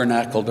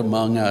tabernacled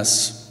among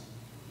us.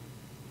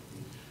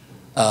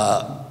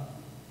 But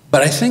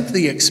I think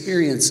the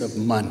experience of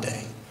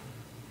Monday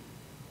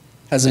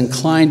has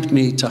inclined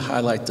me to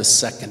highlight the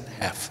second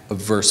half of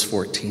verse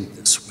 14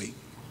 this week.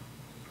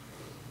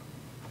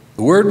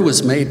 The Word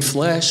was made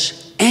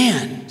flesh,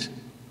 and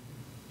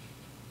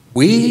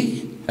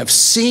we have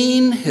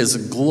seen his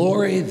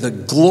glory, the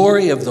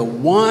glory of the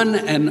one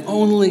and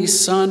only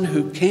Son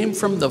who came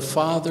from the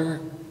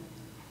Father,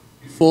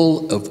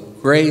 full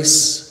of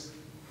grace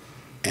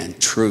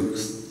and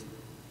truth.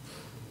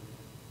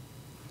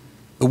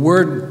 The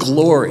word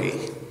glory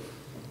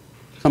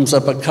comes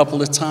up a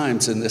couple of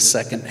times in this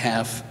second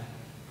half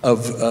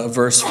of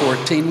verse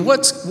 14.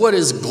 What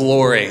is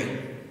glory?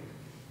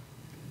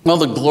 Well,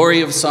 the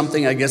glory of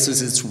something, I guess,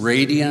 is its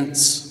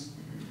radiance,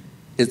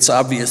 its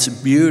obvious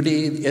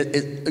beauty.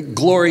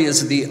 Glory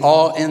is the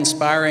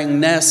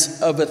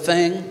awe-inspiringness of a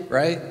thing,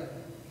 right?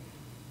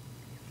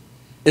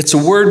 It's a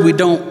word we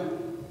don't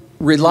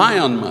rely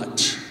on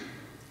much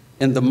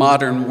in the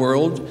modern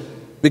world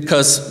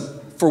because,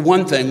 for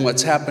one thing,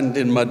 what's happened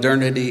in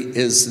modernity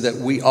is that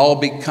we all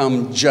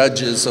become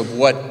judges of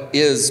what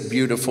is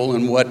beautiful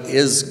and what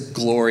is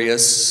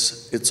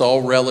glorious. It's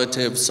all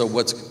relative, so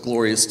what's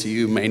glorious to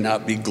you may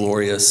not be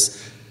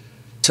glorious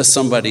to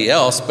somebody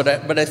else. But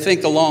I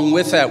think along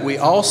with that, we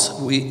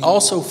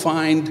also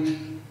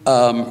find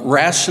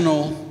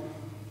rational,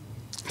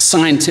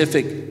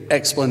 scientific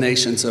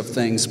explanations of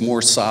things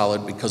more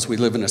solid because we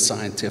live in a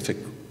scientific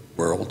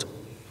world.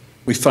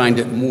 We find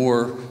it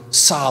more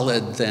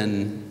solid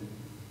than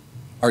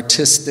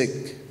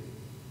artistic,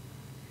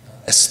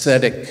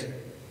 aesthetic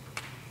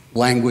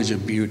language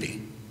of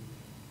beauty.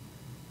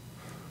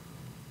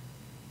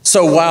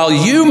 So while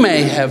you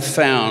may have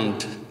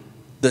found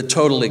the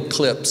total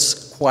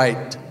eclipse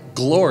quite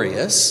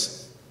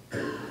glorious,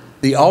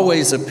 the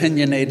always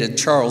opinionated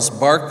Charles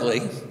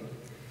Barkley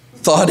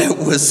thought it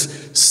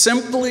was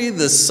simply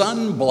the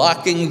sun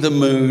blocking the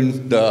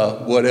moon,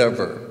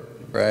 whatever,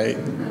 right?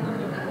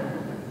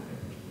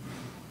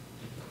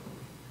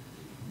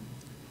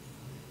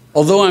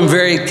 Although I'm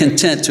very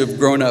content to have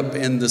grown up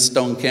in the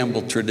Stone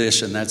Campbell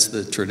tradition, that's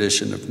the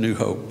tradition of New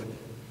Hope,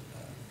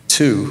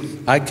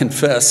 too, I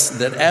confess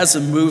that as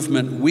a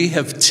movement, we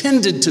have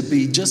tended to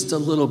be just a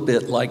little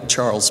bit like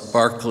Charles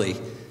Barkley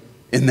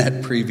in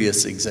that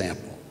previous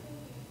example.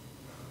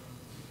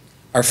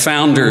 Our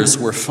founders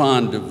were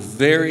fond of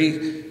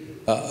very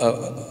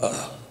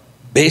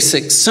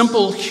basic,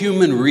 simple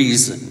human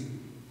reason.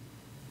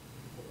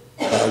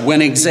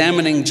 When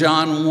examining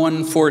John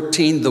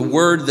 1:14, the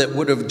word that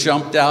would have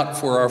jumped out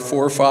for our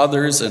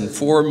forefathers and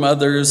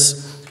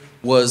foremothers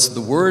was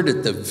the word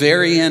at the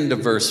very end of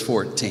verse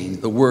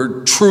 14, the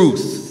word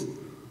truth.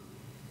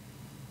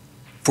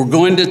 If we're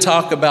going to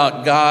talk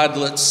about God,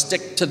 let's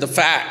stick to the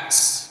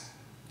facts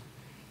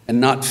and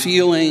not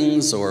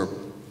feelings or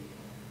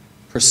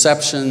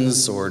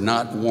perceptions or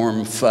not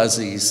warm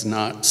fuzzies,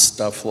 not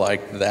stuff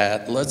like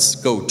that. Let's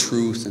go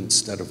truth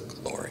instead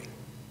of glory.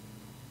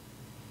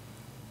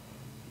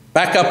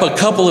 Back up a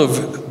couple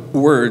of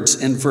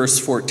words in verse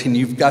 14.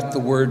 You've got the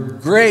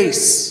word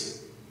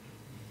grace.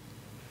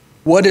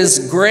 What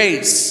is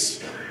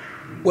grace?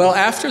 Well,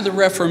 after the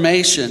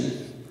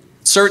Reformation,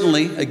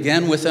 certainly,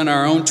 again, within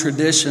our own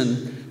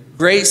tradition,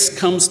 grace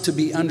comes to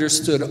be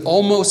understood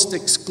almost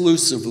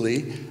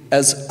exclusively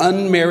as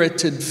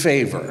unmerited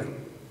favor.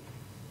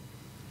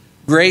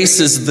 Grace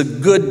is the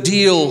good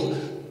deal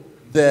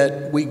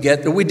that we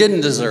get that we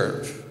didn't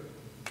deserve.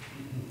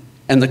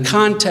 And the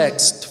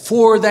context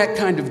for that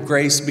kind of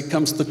grace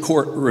becomes the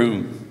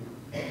courtroom.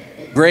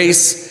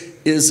 Grace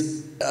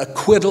is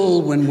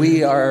acquittal when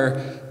we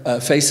are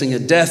facing a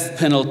death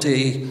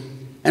penalty,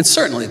 and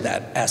certainly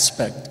that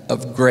aspect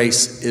of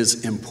grace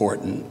is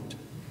important.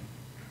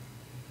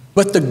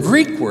 But the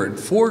Greek word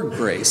for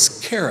grace,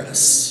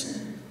 charis,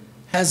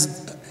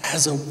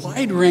 has a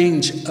wide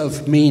range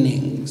of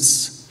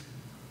meanings,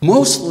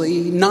 mostly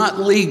not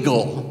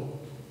legal.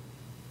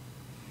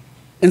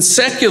 In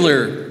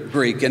secular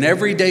Greek, in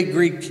everyday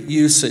Greek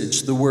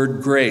usage, the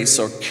word grace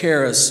or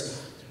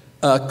charis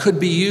could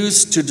be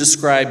used to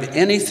describe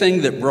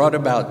anything that brought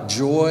about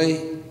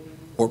joy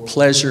or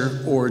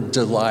pleasure or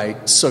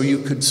delight. So you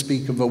could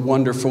speak of a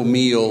wonderful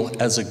meal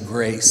as a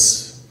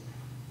grace.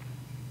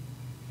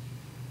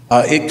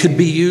 It could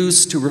be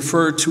used to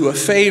refer to a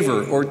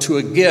favor or to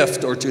a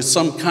gift or to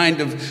some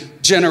kind of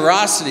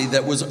generosity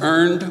that was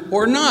earned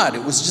or not.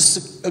 It was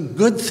just a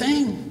good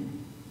thing.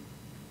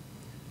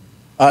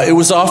 It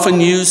was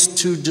often used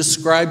to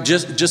describe,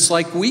 just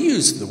like we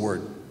use the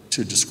word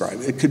to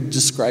describe. It could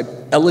describe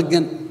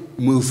elegant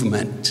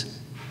movement,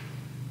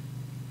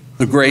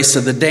 the grace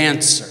of the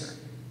dancer,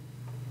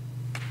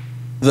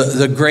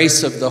 the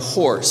grace of the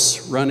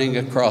horse running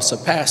across a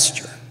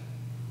pasture,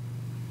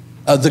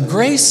 the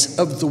grace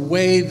of the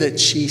way that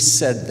she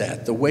said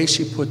that, the way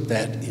she put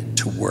that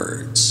into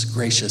words,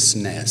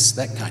 graciousness,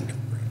 that kind of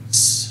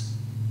grace.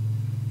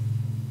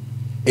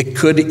 It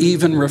could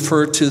even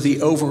refer to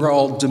the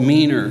overall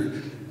demeanor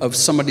of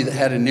somebody that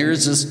had an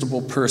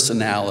irresistible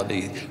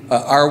personality.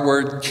 Our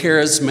word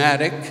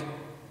charismatic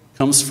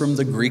comes from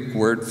the Greek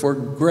word for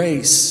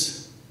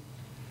grace.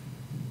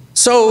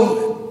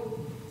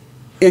 So,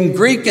 in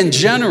Greek in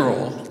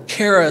general,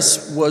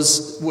 charis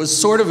was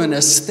sort of an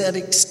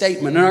aesthetic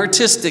statement, an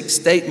artistic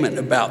statement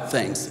about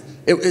things.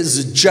 It was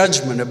a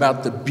judgment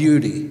about the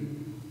beauty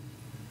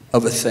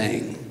of a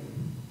thing.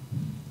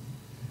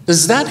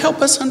 Does that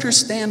help us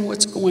understand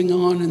what's going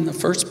on in the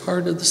first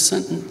part of the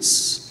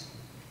sentence?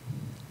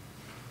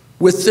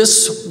 With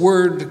this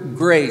word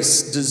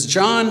grace, does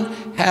John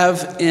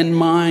have in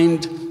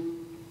mind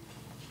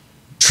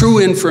true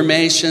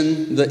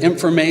information, the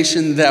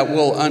information that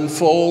will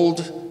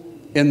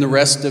unfold in the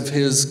rest of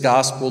his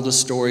gospel the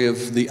story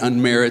of the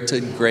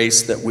unmerited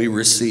grace that we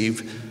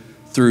receive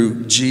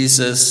through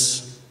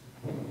Jesus?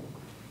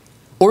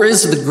 Or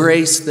is the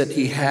grace that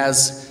he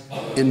has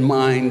in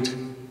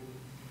mind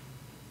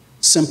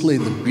simply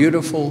the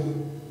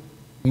beautiful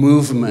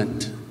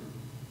movement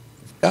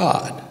of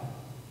God?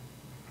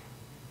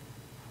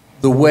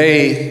 The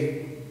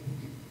way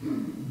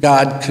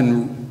God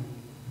can,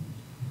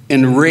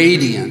 in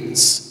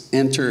radiance,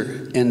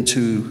 enter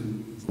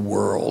into the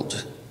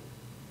world.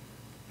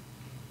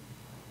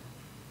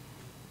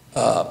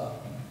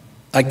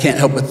 I can't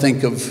help but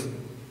think of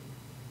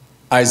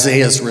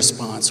Isaiah's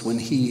response when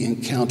he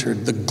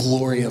encountered the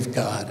glory of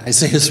God.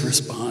 Isaiah's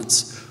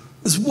response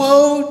was,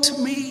 "Woe to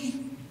me!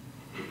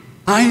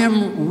 I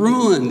am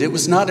ruined." It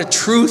was not a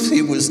truth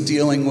he was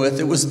dealing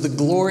with. It was the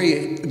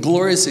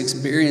glorious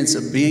experience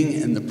of being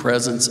in the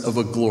presence of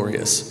a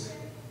glorious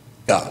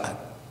God.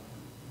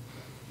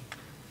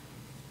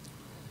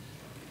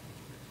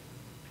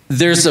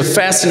 There's a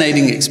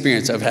fascinating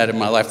experience I've had in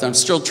my life that I'm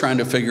still trying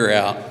to figure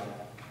out.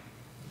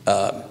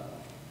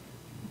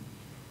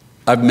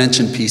 I've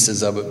mentioned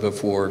pieces of it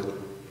before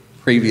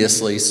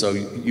previously, so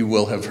you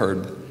will have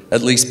heard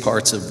at least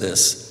parts of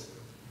this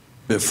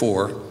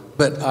before.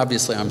 But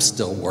obviously, I'm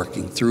still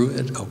working through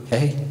it,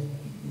 okay?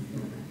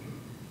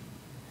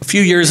 A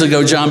few years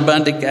ago, John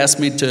Bundick asked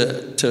me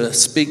to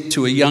speak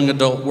to a young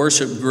adult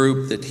worship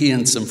group that he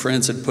and some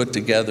friends had put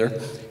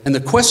together. And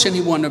the question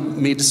he wanted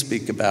me to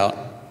speak about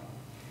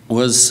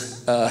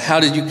was, how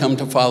did you come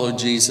to follow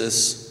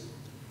Jesus?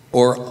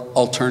 Or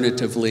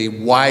alternatively,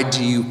 why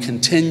do you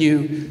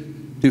continue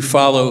to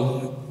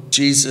follow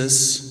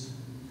Jesus?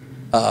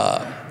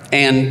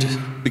 And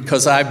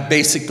because I've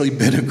basically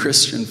been a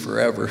Christian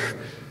forever.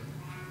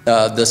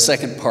 The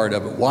second part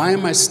of it, why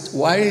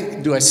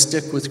do I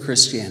stick with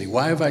Christianity?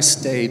 Why have I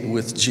stayed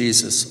with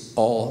Jesus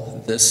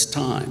all this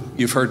time?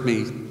 You've heard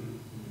me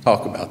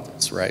talk about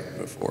this right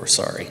before,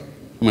 sorry.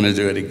 I'm going to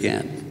do it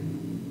again.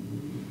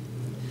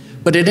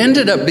 But it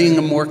ended up being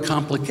a more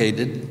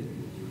complicated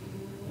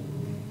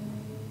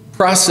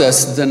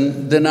process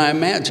than I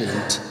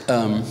imagined.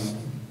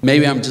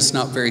 Maybe I'm just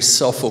not very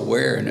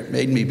self-aware, and it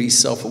made me be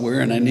self-aware,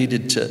 and I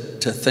needed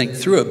to think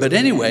through it. But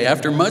anyway,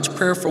 after much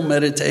prayerful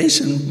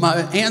meditation,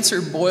 my answer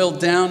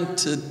boiled down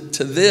to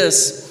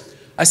this.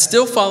 I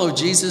still follow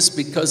Jesus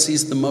because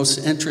he's the most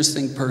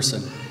interesting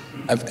person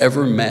I've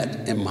ever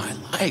met in my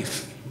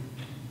life.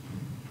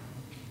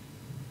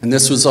 And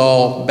this was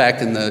all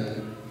back in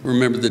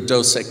remember the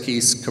Dos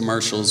Equis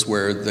commercials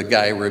where the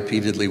guy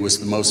repeatedly was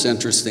the most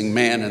interesting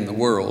man in the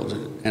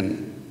world,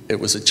 and it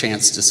was a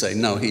chance to say,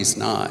 no, he's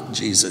not.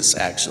 Jesus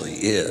actually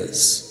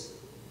is.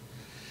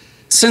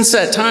 Since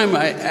that time,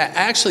 I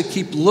actually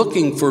keep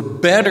looking for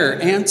better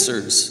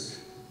answers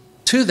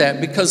to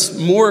that because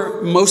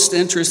most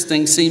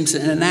interesting seems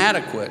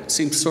inadequate,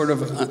 seems sort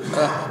of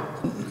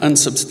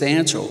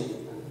unsubstantial.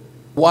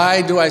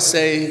 Why do I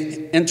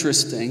say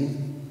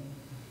interesting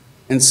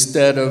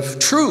instead of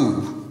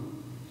true?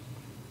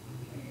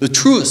 The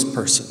truest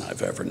person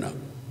I've ever known.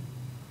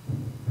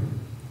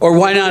 Or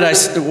why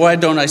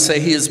don't I say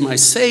he is my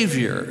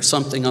Savior, or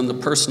something on the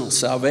personal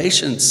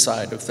salvation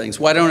side of things?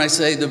 Why don't I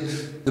say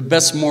the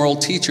best moral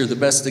teacher, the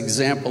best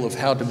example of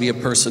how to be a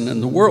person in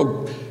the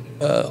world?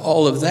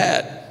 All of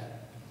that.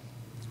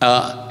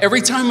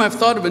 Every time I've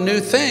thought of a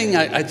new thing,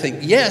 I think,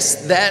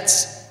 yes,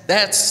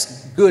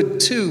 that's good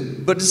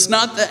too, but it's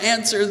not the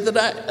answer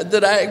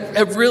that I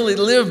have really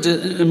lived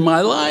in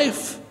my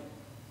life.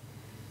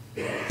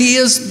 He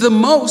is the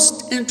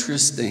most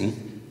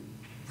interesting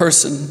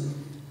person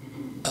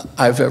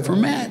I've ever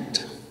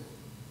met.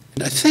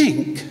 And I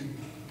think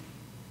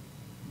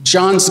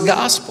John's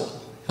gospel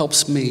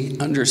helps me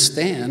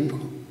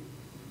understand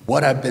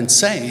what I've been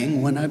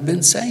saying when I've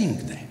been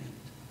saying that.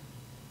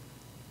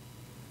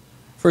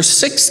 For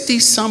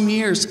 60-some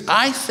years,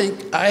 I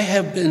think I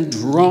have been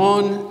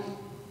drawn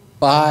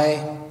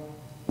by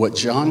what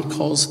John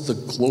calls the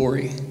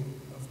glory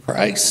of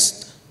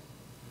Christ.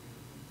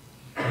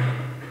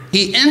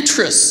 He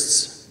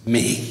interests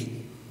me.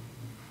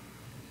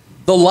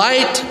 The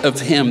light of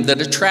him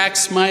that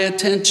attracts my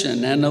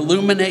attention and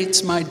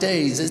illuminates my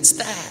days, it's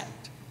that.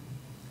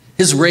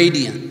 His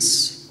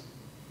radiance.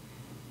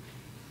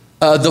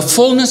 The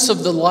fullness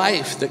of the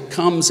life that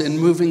comes in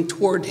moving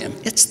toward him,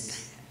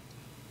 it's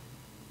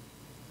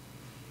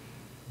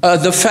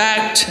that. The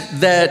fact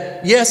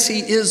that, yes, he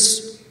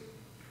is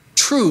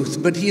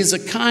truth, but he is a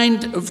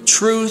kind of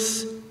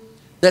truth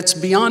that's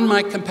beyond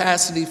my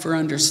capacity for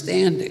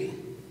understanding.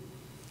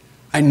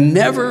 I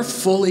never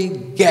fully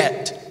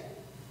get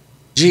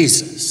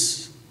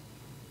Jesus.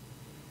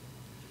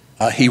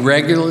 He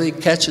regularly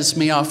catches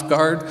me off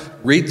guard.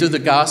 Read through the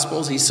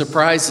Gospels. He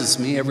surprises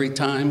me every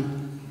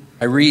time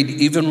I read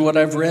even what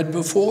I've read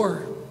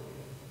before.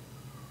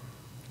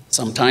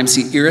 Sometimes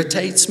he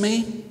irritates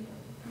me,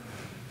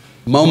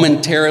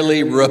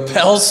 momentarily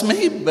repels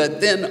me,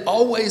 but then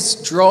always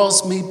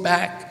draws me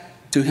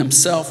back to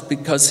himself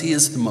because he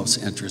is the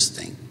most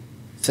interesting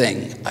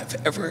thing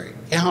I've ever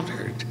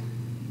encountered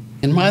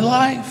in my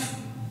life.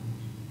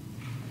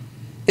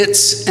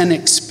 It's an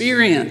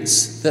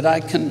experience that I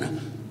can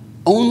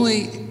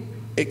only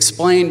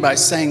explain by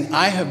saying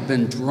I have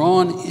been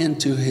drawn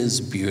into his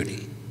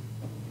beauty.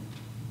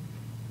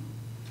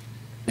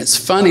 It's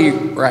funny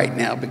right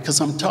now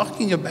because I'm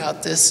talking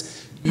about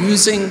this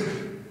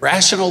using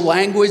rational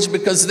language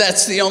because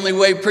that's the only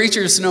way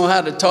preachers know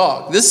how to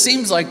talk. This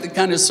seems like the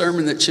kind of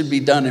sermon that should be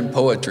done in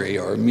poetry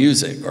or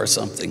music or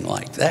something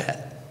like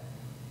that.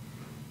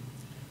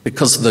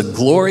 Because the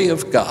glory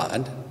of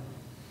God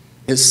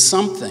is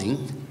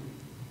something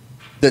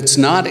that's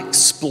not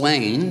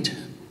explained,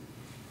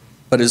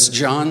 but as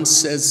John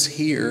says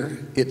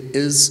here, it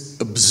is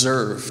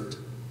observed.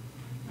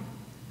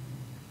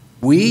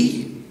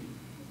 We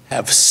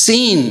have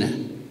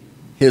seen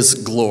his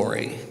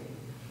glory,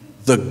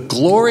 the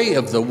glory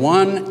of the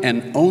one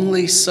and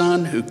only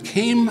Son who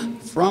came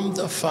from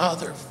the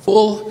Father,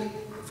 full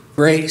of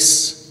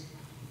grace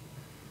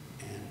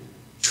and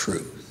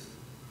truth.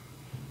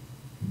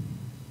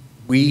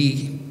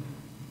 We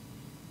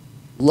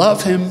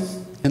love him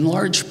in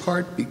large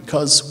part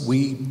because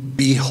we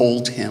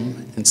behold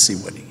him and see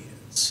what he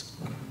is.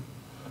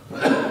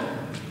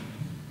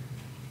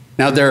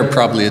 Now, there are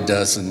probably a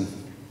dozen,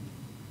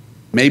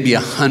 maybe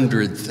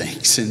 100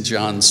 things in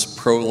John's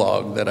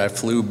prologue that I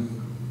flew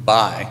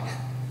by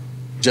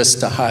just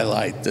to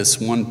highlight this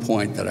one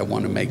point that I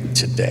want to make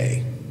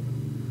today.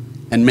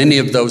 And many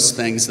of those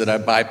things that I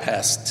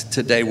bypassed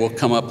today will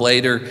come up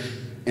later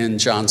in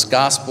John's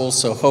gospel,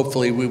 so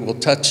hopefully we will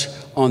touch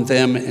on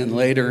them in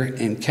later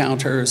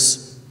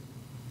encounters.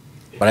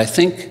 But I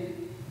think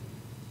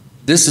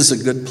this is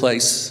a good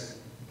place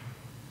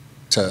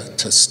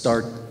to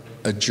start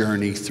a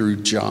journey through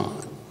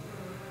John.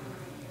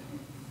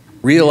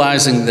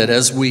 Realizing that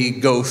as we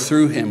go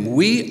through him,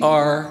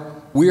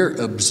 we're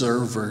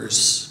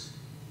observers,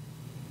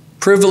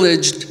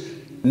 privileged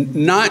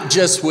not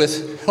just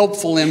with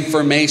helpful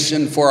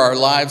information for our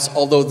lives,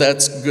 although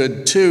that's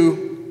good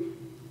too,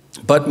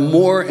 but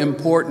more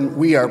important,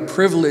 we are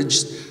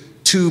privileged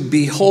to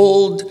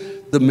behold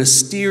the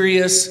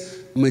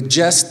mysterious,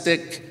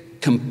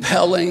 majestic,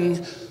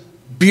 compelling,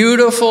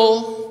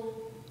 beautiful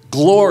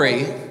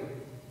glory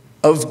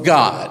of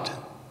God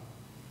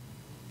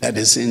that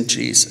is in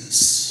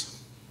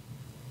Jesus.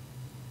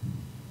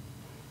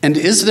 And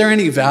is there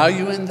any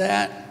value in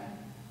that?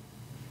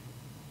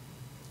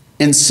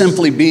 In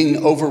simply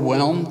being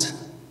overwhelmed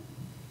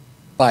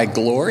by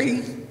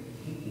glory?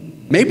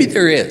 Maybe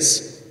there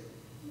is.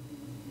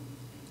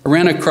 I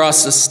ran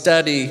across a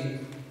study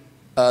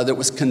that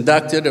was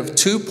conducted of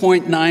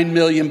 2.9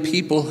 million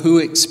people who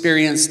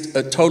experienced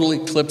a total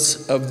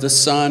eclipse of the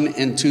sun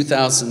in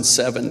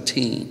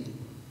 2017.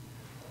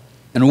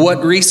 And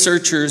what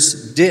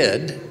researchers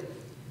did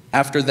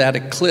after that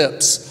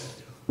eclipse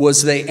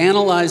was they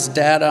analyzed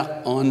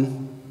data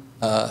on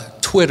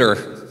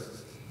Twitter,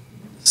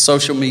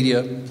 social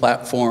media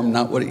platform,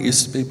 not what it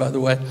used to be, by the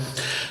way.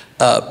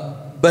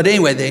 But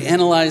anyway, they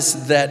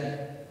analyzed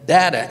that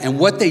data, and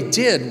what they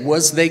did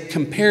was they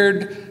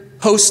compared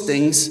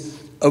postings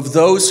of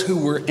those who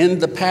were in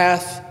the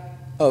path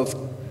of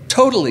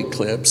total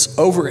eclipse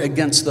over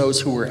against those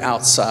who were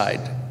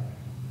outside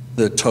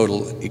the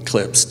total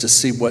eclipse to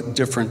see what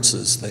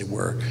differences they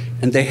were.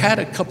 And they had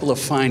a couple of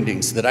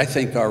findings that I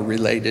think are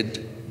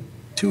related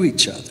to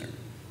each other.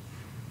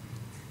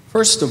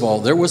 First of all,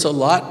 there was a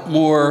lot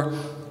more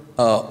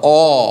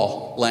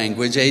awe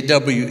language,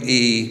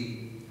 AWE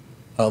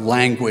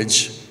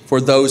language,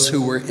 for those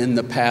who were in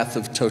the path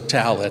of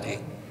totality.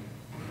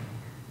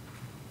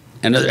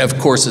 And of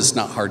course, it's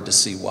not hard to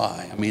see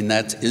why. I mean,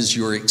 that is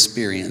your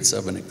experience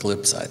of an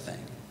eclipse, I think.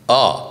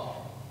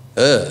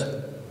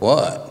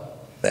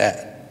 What?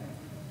 That.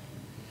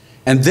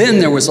 And then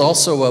there was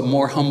also a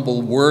more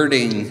humble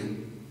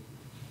wording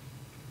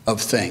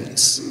of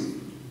things.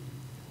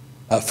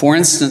 For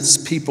instance,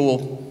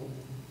 people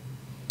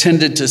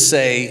tended to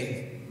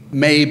say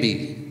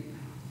maybe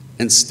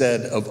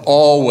instead of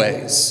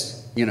always.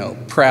 You know,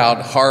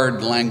 proud,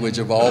 hard language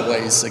of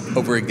always.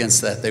 Over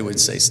against that, they would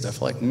say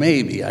stuff like,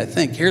 maybe, I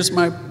think, here's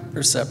my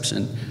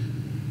perception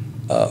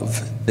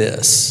of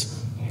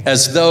this.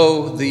 As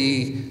though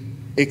the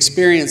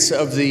experience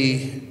of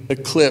the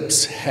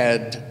eclipse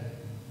had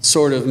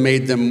sort of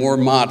made them more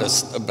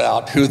modest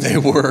about who they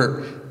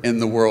were in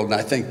the world. And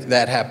I think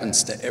that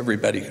happens to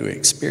everybody who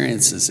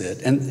experiences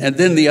it. And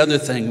then the other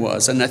thing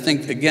was, and I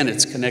think, again,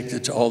 it's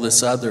connected to all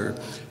this other,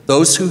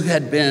 those who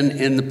had been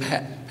in the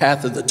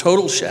path of the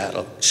total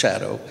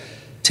shadow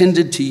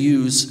tended to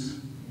use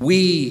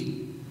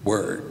we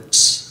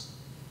words,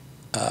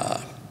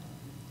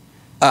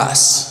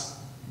 us,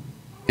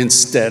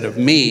 instead of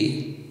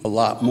me a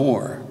lot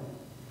more.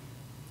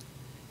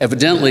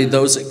 Evidently,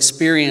 those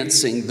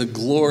experiencing the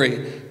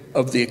glory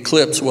of the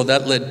eclipse, well,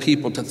 that led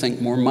people to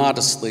think more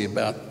modestly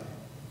about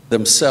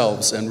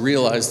themselves and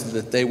realize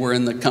that they were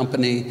in the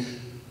company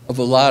of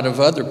a lot of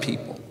other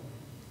people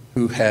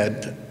who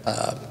had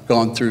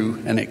gone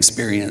through an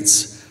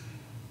experience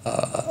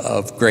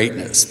of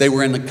greatness. They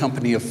were in the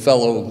company of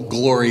fellow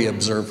glory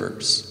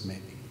observers,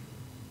 maybe.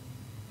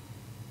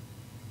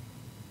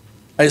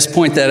 I just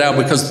point that out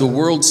because the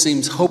world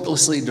seems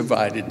hopelessly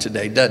divided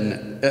today,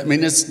 doesn't it? I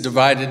mean, it's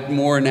divided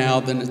more now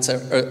than it's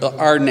ever,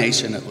 our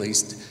nation at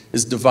least,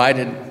 is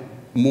divided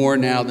more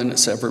now than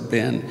it's ever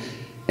been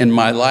in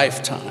my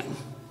lifetime.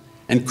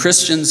 And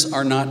Christians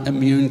are not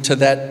immune to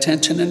that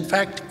tension. In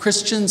fact,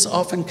 Christians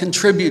often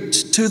contribute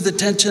to the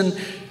tension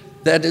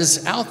that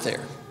is out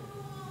there.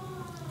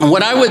 And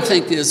what I would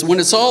think is, when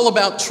it's all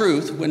about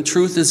truth, when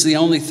truth is the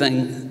only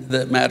thing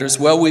that matters,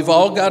 well, we've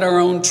all got our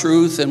own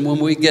truth, and when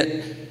we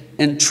get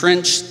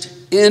entrenched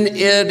in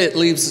it, it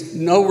leaves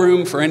no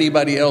room for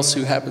anybody else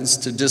who happens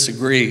to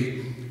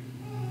disagree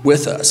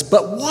with us.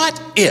 But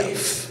what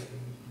if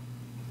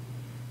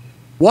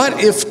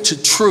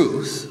to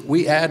truth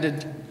we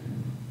added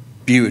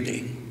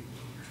beauty?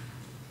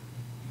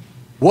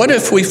 What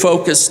if we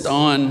focused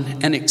on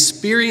and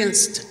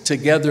experienced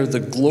together the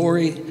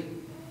glory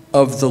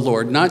of the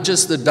Lord? Not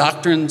just the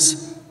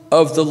doctrines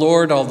of the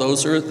Lord, although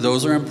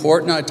those are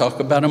important. I talk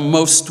about them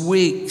most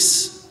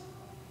weeks.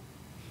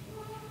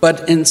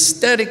 But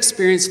instead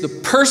experience the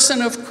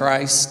person of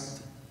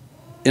Christ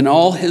in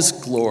all his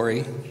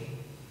glory,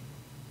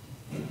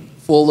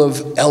 full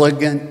of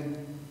elegant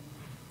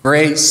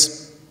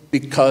grace,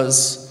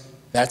 because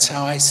that's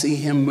how I see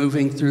him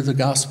moving through the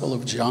Gospel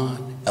of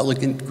John,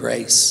 elegant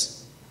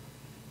grace,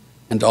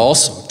 and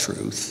also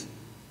truth.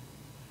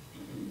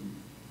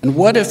 And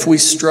what if we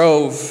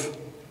strove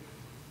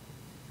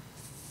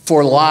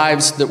for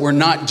lives that were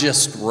not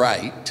just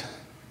right,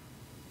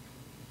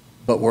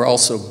 but were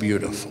also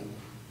beautiful?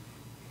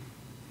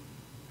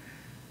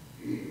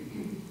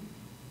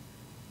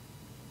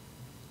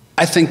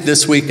 I think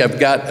this week I've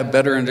got a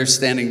better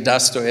understanding.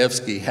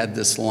 Dostoevsky had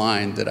this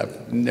line that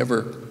I've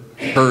never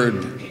heard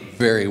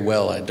very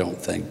well, I don't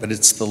think, but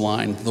it's the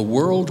line, "The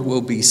world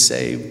will be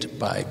saved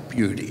by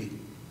beauty."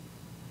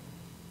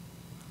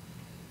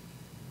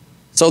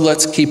 So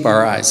let's keep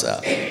our eyes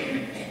up.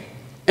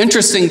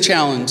 Interesting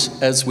challenge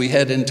as we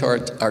head into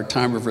our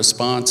time of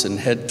response and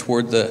head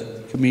toward the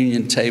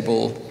communion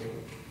table.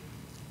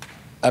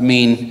 I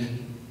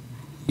mean,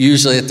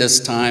 usually at this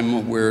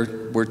time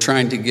we're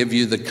trying to give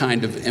you the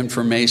kind of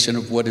information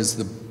of what is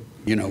the,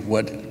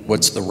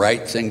 what's the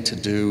right thing to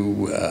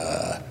do,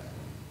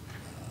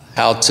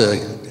 how to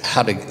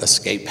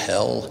escape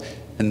hell,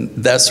 and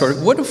that sort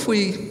of. What if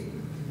we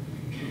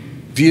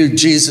viewed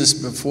Jesus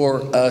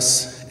before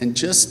us and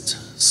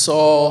just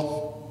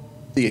saw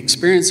the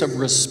experience of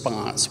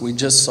response? We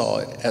just saw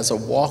it as a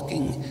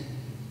walking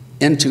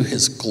into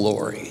his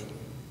glory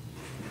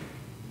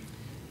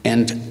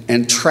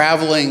and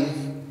traveling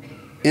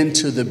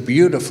into the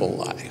beautiful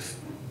life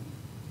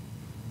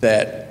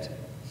that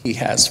he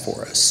has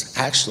for us.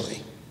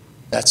 Actually,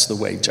 that's the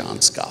way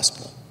John's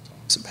gospel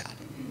talks about it.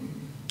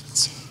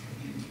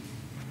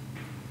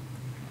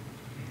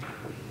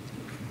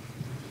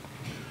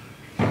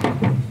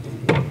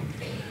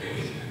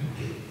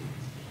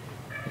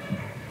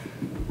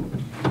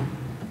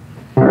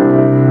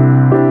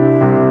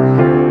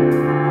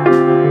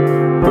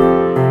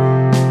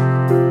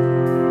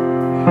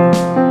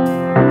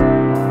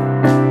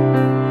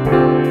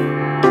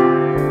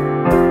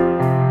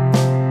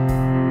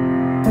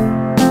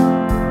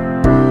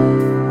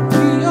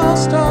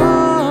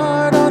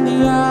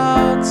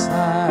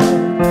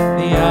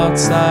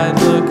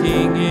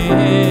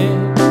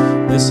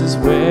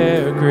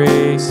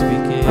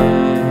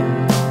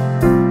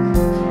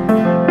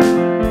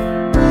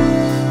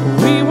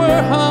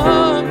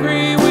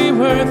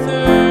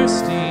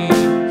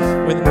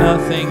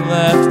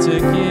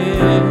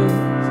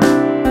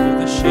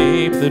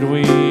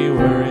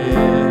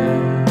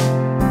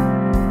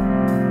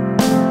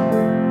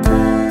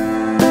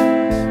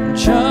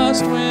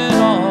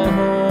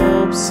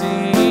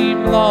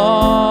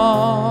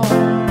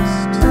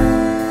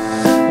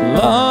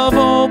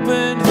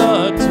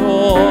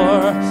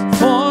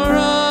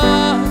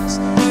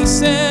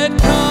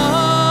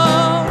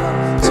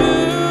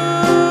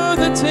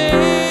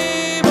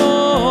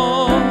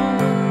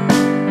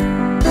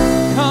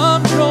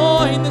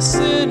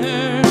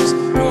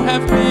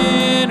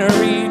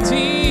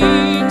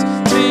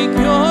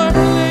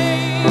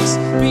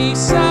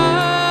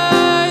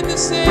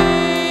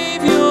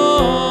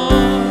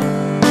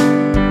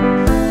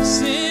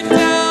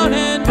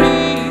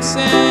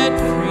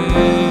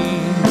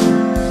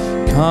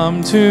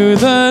 To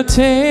the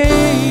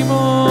table.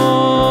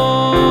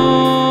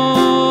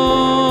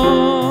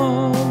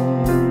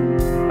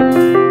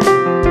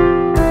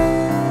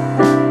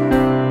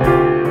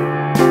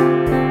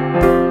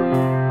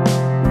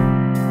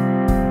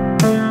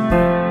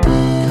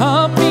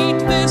 Come meet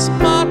this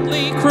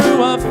motley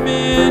crew of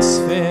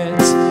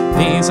misfits,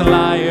 these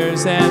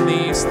liars and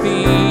these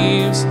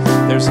thieves.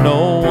 There's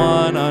no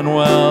one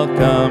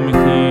unwelcome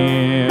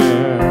here.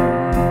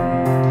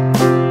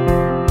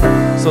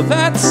 So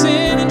that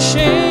sin and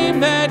shame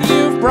that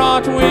you've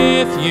brought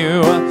with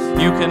you,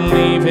 you can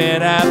leave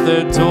it at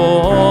the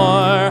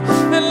door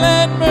and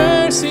let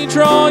mercy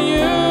draw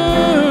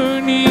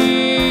you near.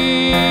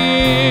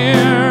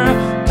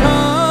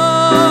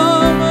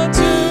 Come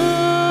to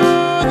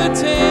the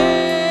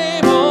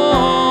table.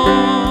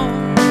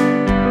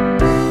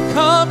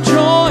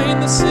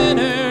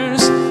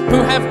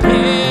 have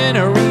been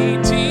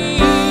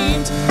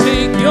redeemed.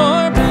 Take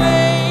your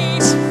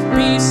place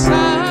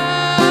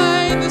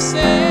beside the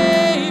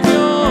Savior.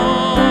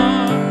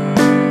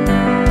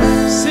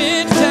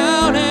 Sit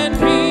down and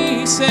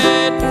be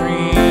set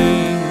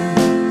free.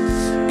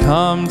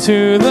 Come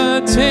to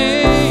the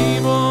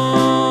table.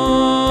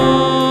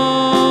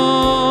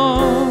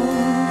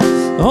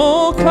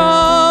 Oh,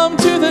 come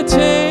to the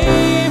table.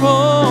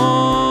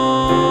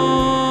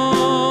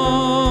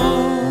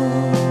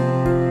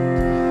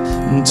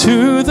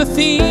 To the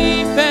thief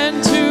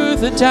and to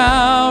the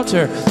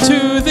doubter,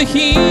 to the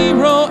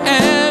hero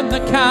and the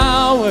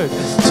coward,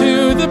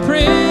 to the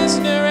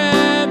prisoner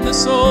and the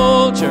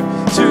soldier,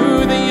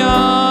 to the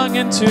young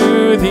and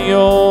to the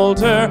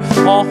older,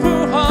 all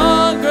who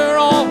hunger,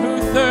 all who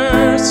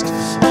thirst,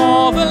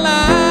 all the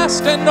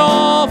last and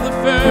all the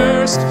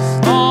first,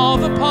 all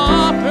the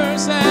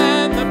paupers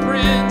and the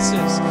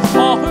princes,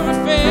 all who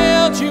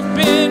failed, you've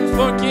been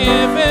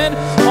forgiven,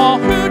 all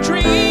who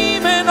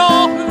dream and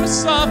all who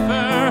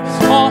suffer,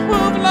 all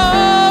who've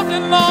loved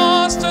and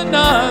lost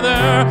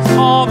another,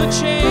 all the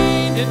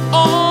chained and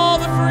all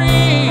the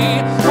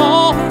free,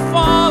 all who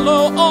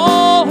follow,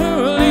 all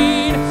who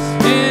lead,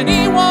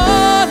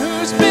 anyone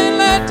who's been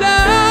let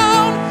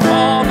down,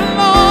 all the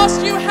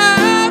lost, you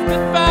have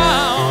been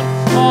found,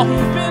 all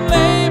who've been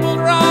labeled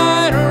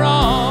right or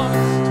wrong,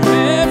 to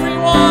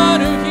everyone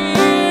who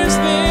hears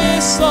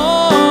this song,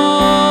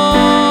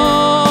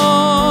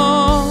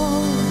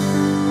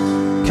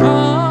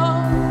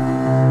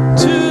 come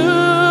to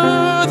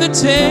the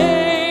table.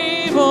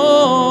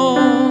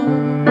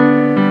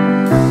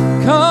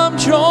 Come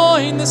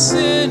join the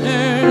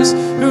sinners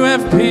who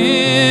have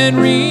been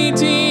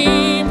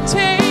redeemed.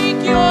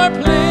 Take your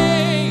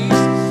place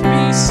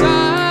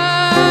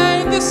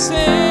beside the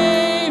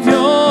Savior.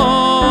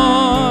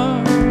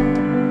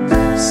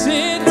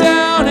 Sit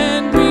down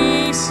and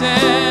be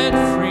set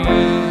free.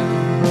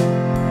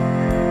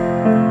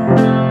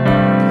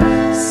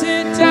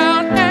 Sit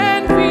down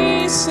and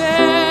be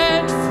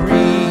set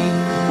free.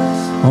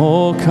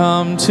 Oh,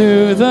 come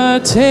to the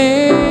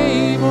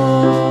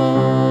table.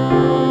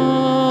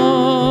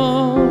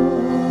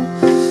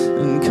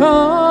 And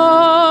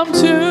come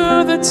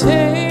to the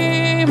table.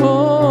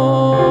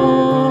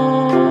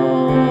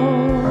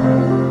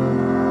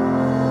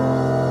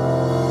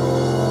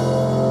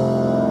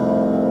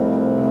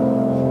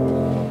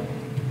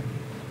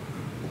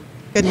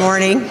 Good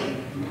morning.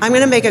 I'm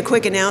going to make a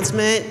quick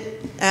announcement.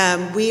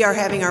 We are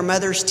having our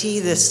Mother's Tea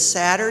this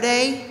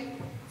Saturday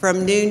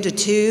from noon to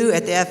 2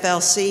 at the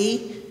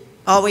FLC.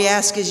 All we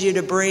ask is you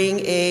to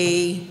bring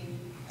a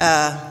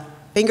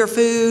finger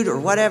food or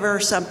whatever,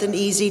 something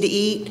easy to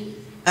eat.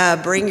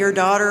 Bring your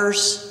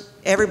daughters,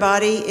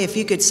 everybody. If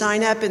you could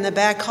sign up in the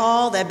back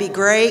hall, that'd be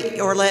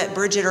great, or let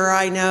Bridget or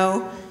I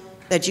know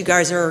that you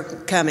guys are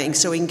coming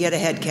so we can get a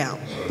head count.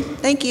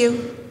 Thank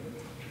you.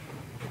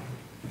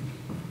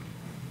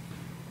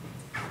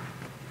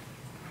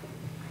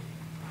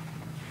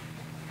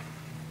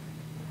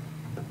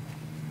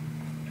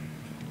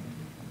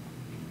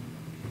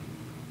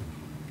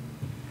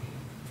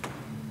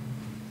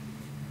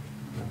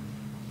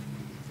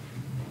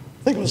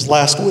 I think it was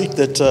last week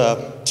that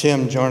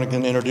Tim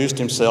Jarnigan introduced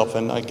himself,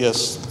 and I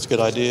guess it's a good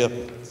idea,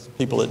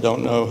 people that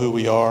don't know who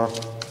we are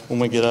when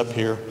we get up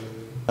here.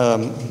 My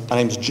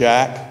name's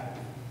Jack,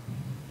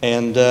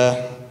 and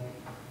I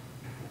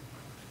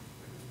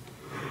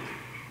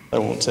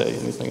won't tell you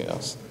anything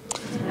else.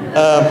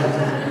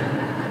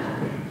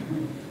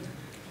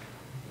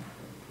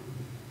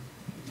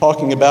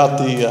 Talking about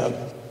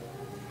the,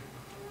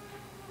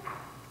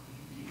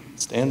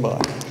 stand by,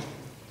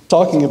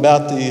 talking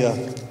about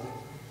the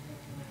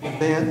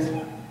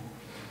event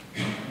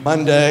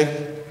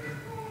Monday.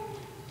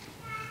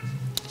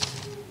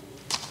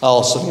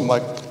 I'll send you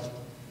my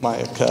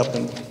cup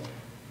and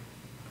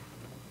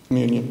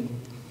communion.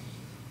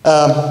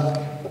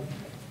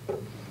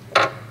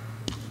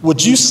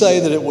 Would you say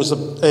that it was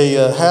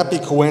a happy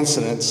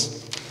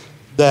coincidence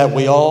that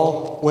we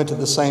all went to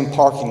the same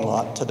parking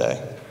lot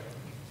today?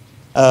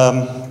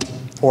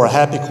 Or a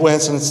happy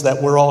coincidence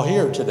that we're all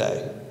here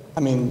today?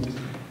 I mean,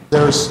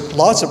 there's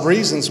lots of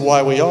reasons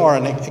why we are,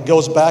 and it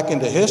goes back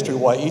into history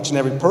why each and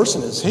every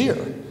person is here.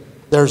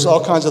 There's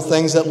all kinds of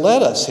things that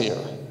led us here,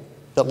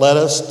 that led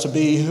us to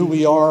be who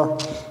we are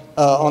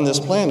on this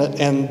planet,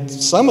 and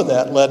some of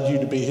that led you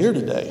to be here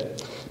today.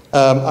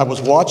 I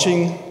was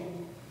watching,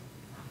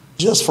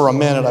 just for a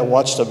minute, I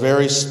watched a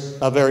very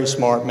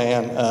smart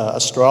man,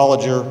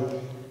 astrologer.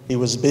 He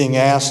was being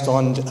asked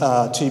on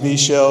a TV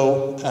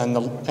show, and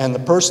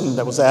the person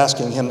that was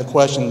asking him the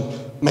question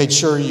made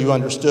sure you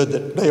understood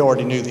that they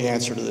already knew the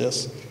answer to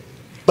this.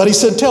 But he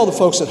said, tell the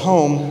folks at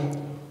home,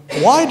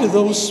 why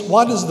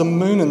does the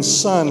moon and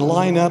sun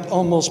line up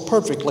almost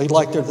perfectly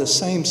like they're the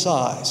same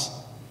size?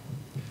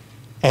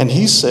 And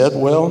he said,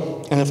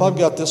 well, and if I've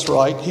got this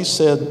right, he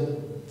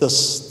said, the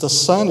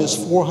sun is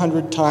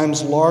 400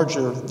 times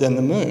larger than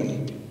the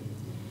moon.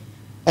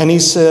 And he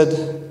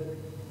said,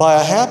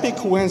 by a happy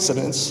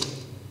coincidence,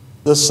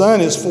 the sun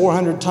is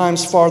 400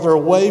 times farther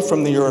away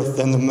from the earth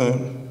than the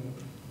moon.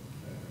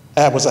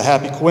 That was a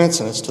happy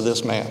coincidence to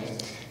this man.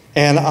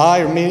 And I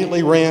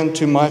immediately ran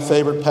to my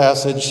favorite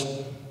passage,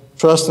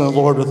 trust in the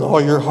Lord with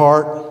all your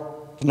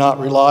heart, do not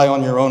rely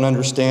on your own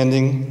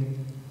understanding.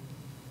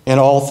 In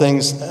all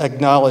things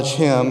acknowledge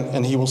him,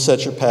 and he will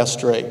set your path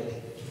straight.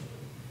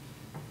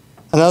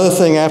 Another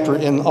thing after,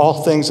 in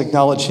all things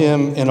acknowledge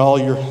him, in all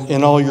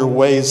your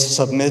ways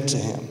submit to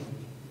him.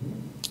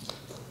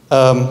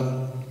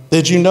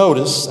 Did you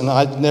notice, and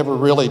I never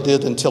really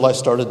did until I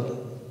started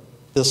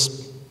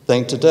this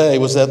thing today,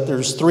 was that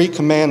there's 3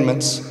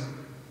 commandments,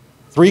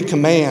 3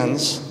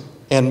 commands,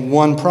 and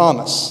 1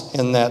 promise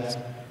in that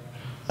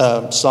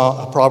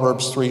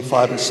Proverbs 3,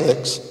 5, and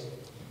 6.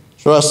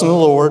 Trust in the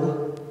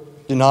Lord.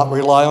 Do not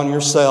rely on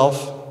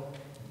yourself.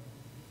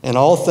 In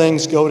all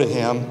things go to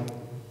him.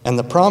 And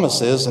the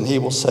promise is, and he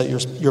will set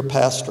your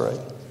path straight.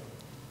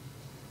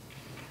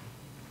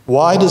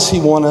 Why does he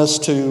want us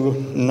to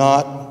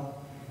not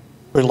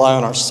rely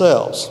on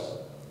ourselves?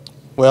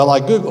 Well,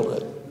 I Googled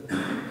it.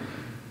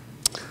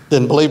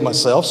 Didn't believe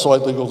myself, so I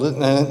Googled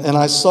it, and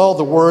I saw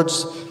the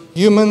words,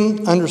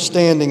 human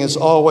understanding is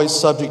always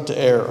subject to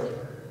error.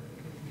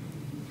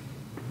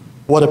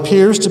 What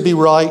appears to be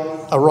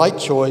a right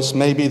choice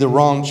may be the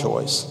wrong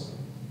choice.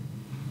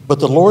 But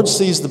the Lord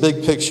sees the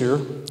big picture,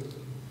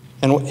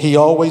 and he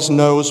always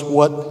knows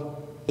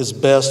what is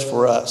best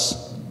for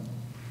us.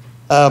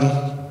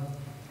 I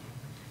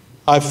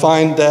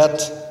find that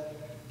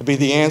to be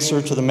the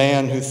answer to the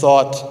man who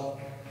thought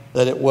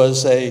that it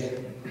was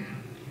a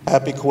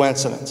happy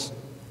coincidence.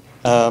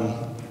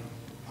 I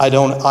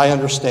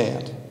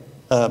understand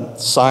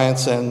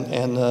science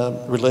and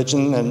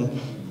religion and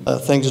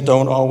things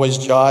don't always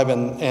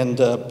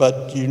jive,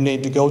 but you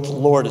need to go to the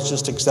Lord. It's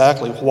just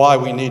exactly why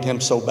we need him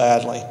so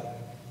badly.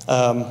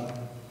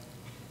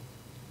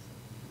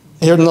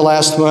 Here in the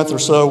last month or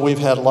so, we've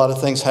had a lot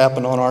of things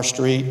happen on our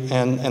street,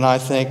 and I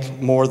think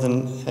more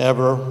than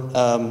ever,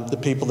 the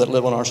people that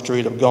live on our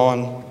street have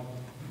gone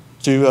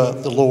to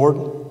the Lord,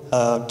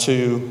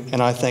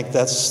 and I think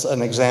that's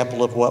an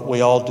example of what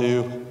we all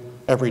do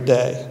every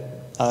day.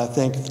 I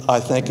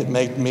think it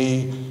made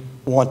me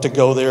want to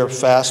go there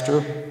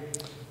faster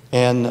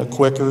and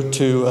quicker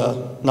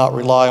to not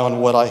rely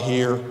on what I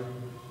hear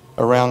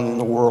around in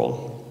the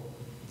world.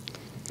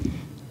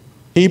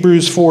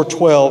 Hebrews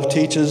 4:12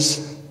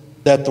 teaches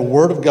that the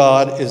Word of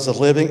God is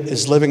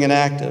living and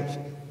active.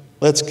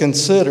 Let's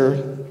consider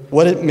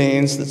what it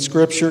means that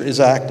Scripture is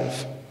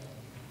active.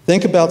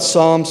 Think about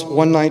Psalms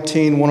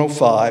 119,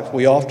 105.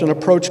 We often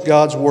approach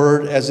God's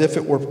Word as if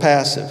it were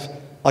passive,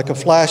 like a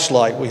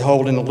flashlight we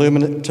hold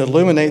to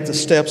illuminate the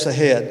steps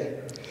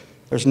ahead.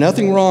 There's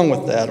nothing wrong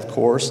with that, of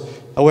course.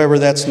 However,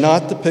 that's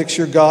not the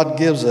picture God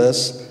gives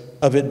us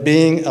of it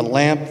being a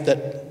lamp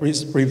that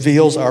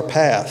reveals our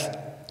path.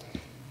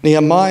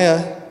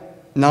 Nehemiah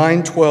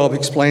 9:12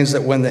 explains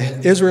that when the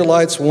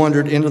Israelites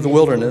wandered into the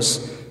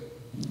wilderness,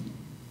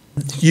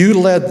 you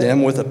led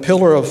them with a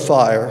pillar of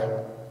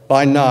fire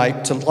by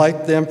night to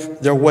light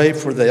their way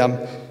for them,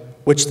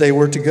 which they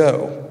were to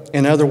go.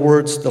 In other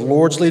words, the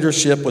Lord's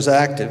leadership was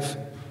active.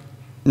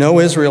 No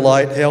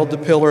Israelite held the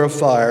pillar of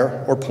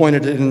fire or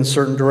pointed it in a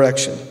certain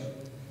direction.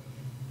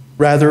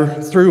 Rather,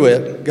 through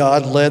it,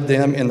 God led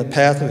them in the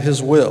path of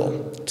his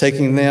will,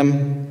 taking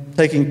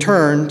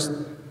turns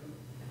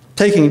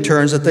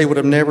that they would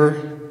have never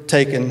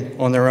taken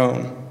on their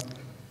own.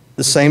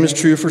 The same is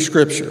true for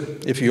Scripture.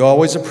 If you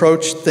always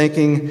approach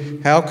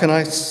thinking, how can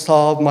I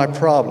solve my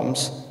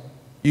problems,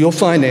 you'll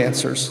find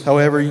answers.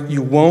 However,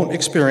 you won't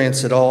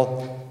experience it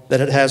all that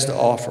it has to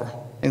offer.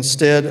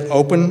 Instead,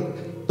 open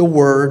the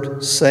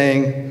Word,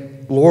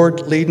 saying,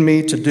 Lord, lead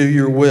me to do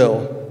your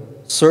will.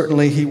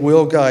 Certainly he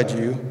will guide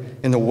you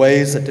in the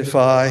ways that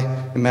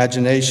defy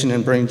imagination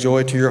and bring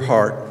joy to your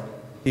heart.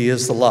 He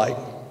is the light.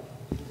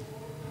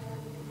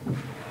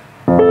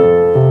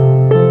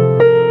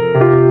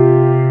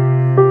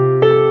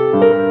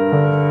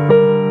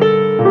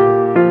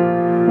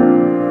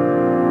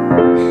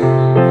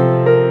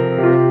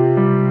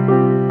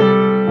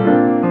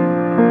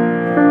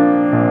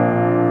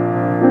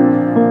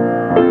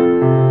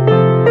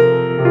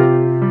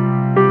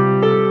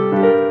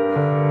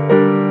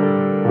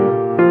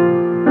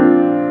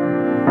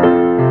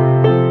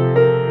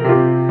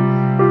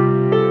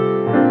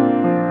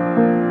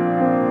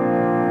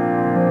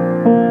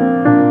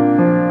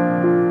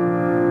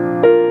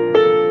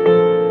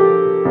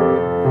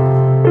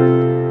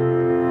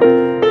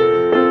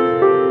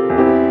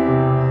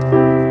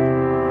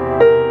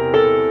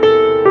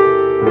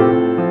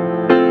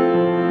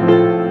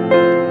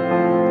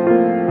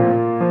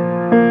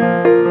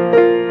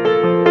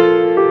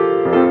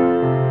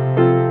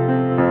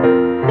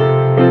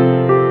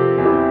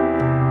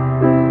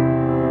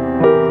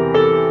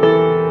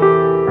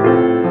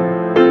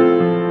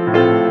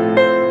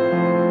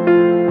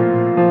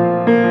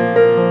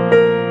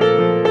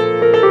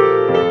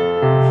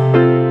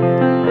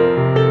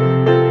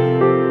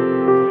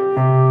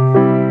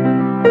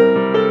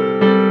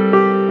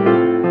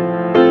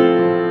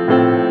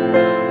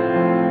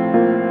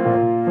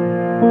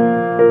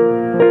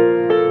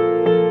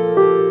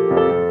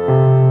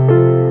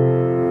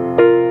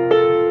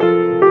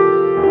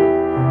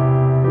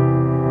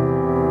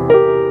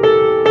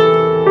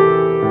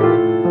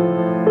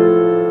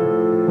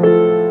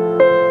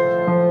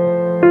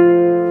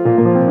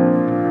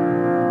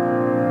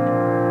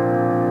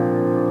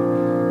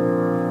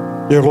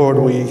 Dear Lord,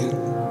 we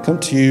come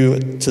to you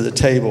to the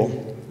table.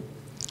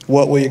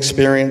 What we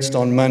experienced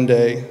on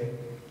Monday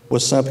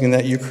was something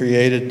that you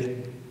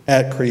created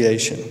at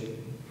creation.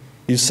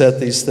 You set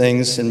these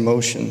things in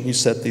motion. You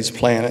set these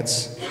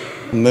planets,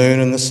 the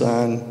moon and the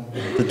sun,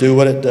 to do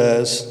what it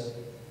does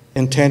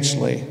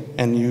intentionally.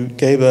 And you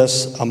gave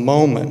us a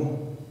moment,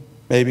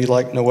 maybe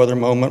like no other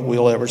moment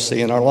we'll ever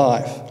see in our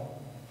life.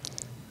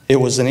 It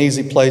was an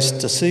easy place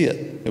to see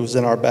it. It was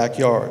in our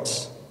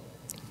backyards,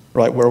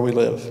 right where we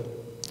live.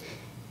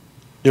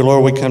 Dear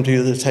Lord, we come to you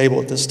to the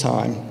table at this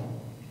time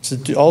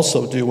to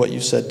also do what you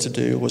said to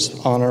do,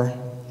 was honor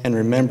and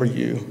remember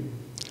you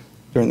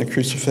during the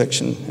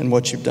crucifixion and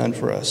what you've done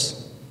for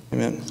us.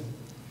 Amen.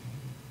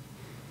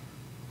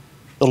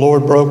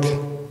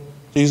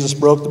 Jesus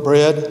broke the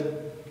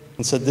bread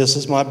and said, "This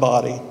is my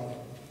body.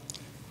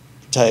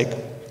 Take."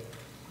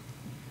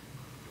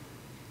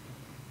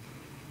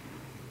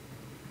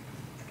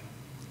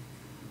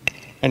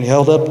 And he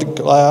held up the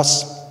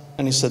glass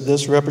and he said,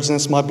 "This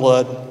represents my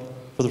blood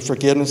for the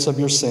forgiveness of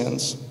your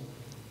sins.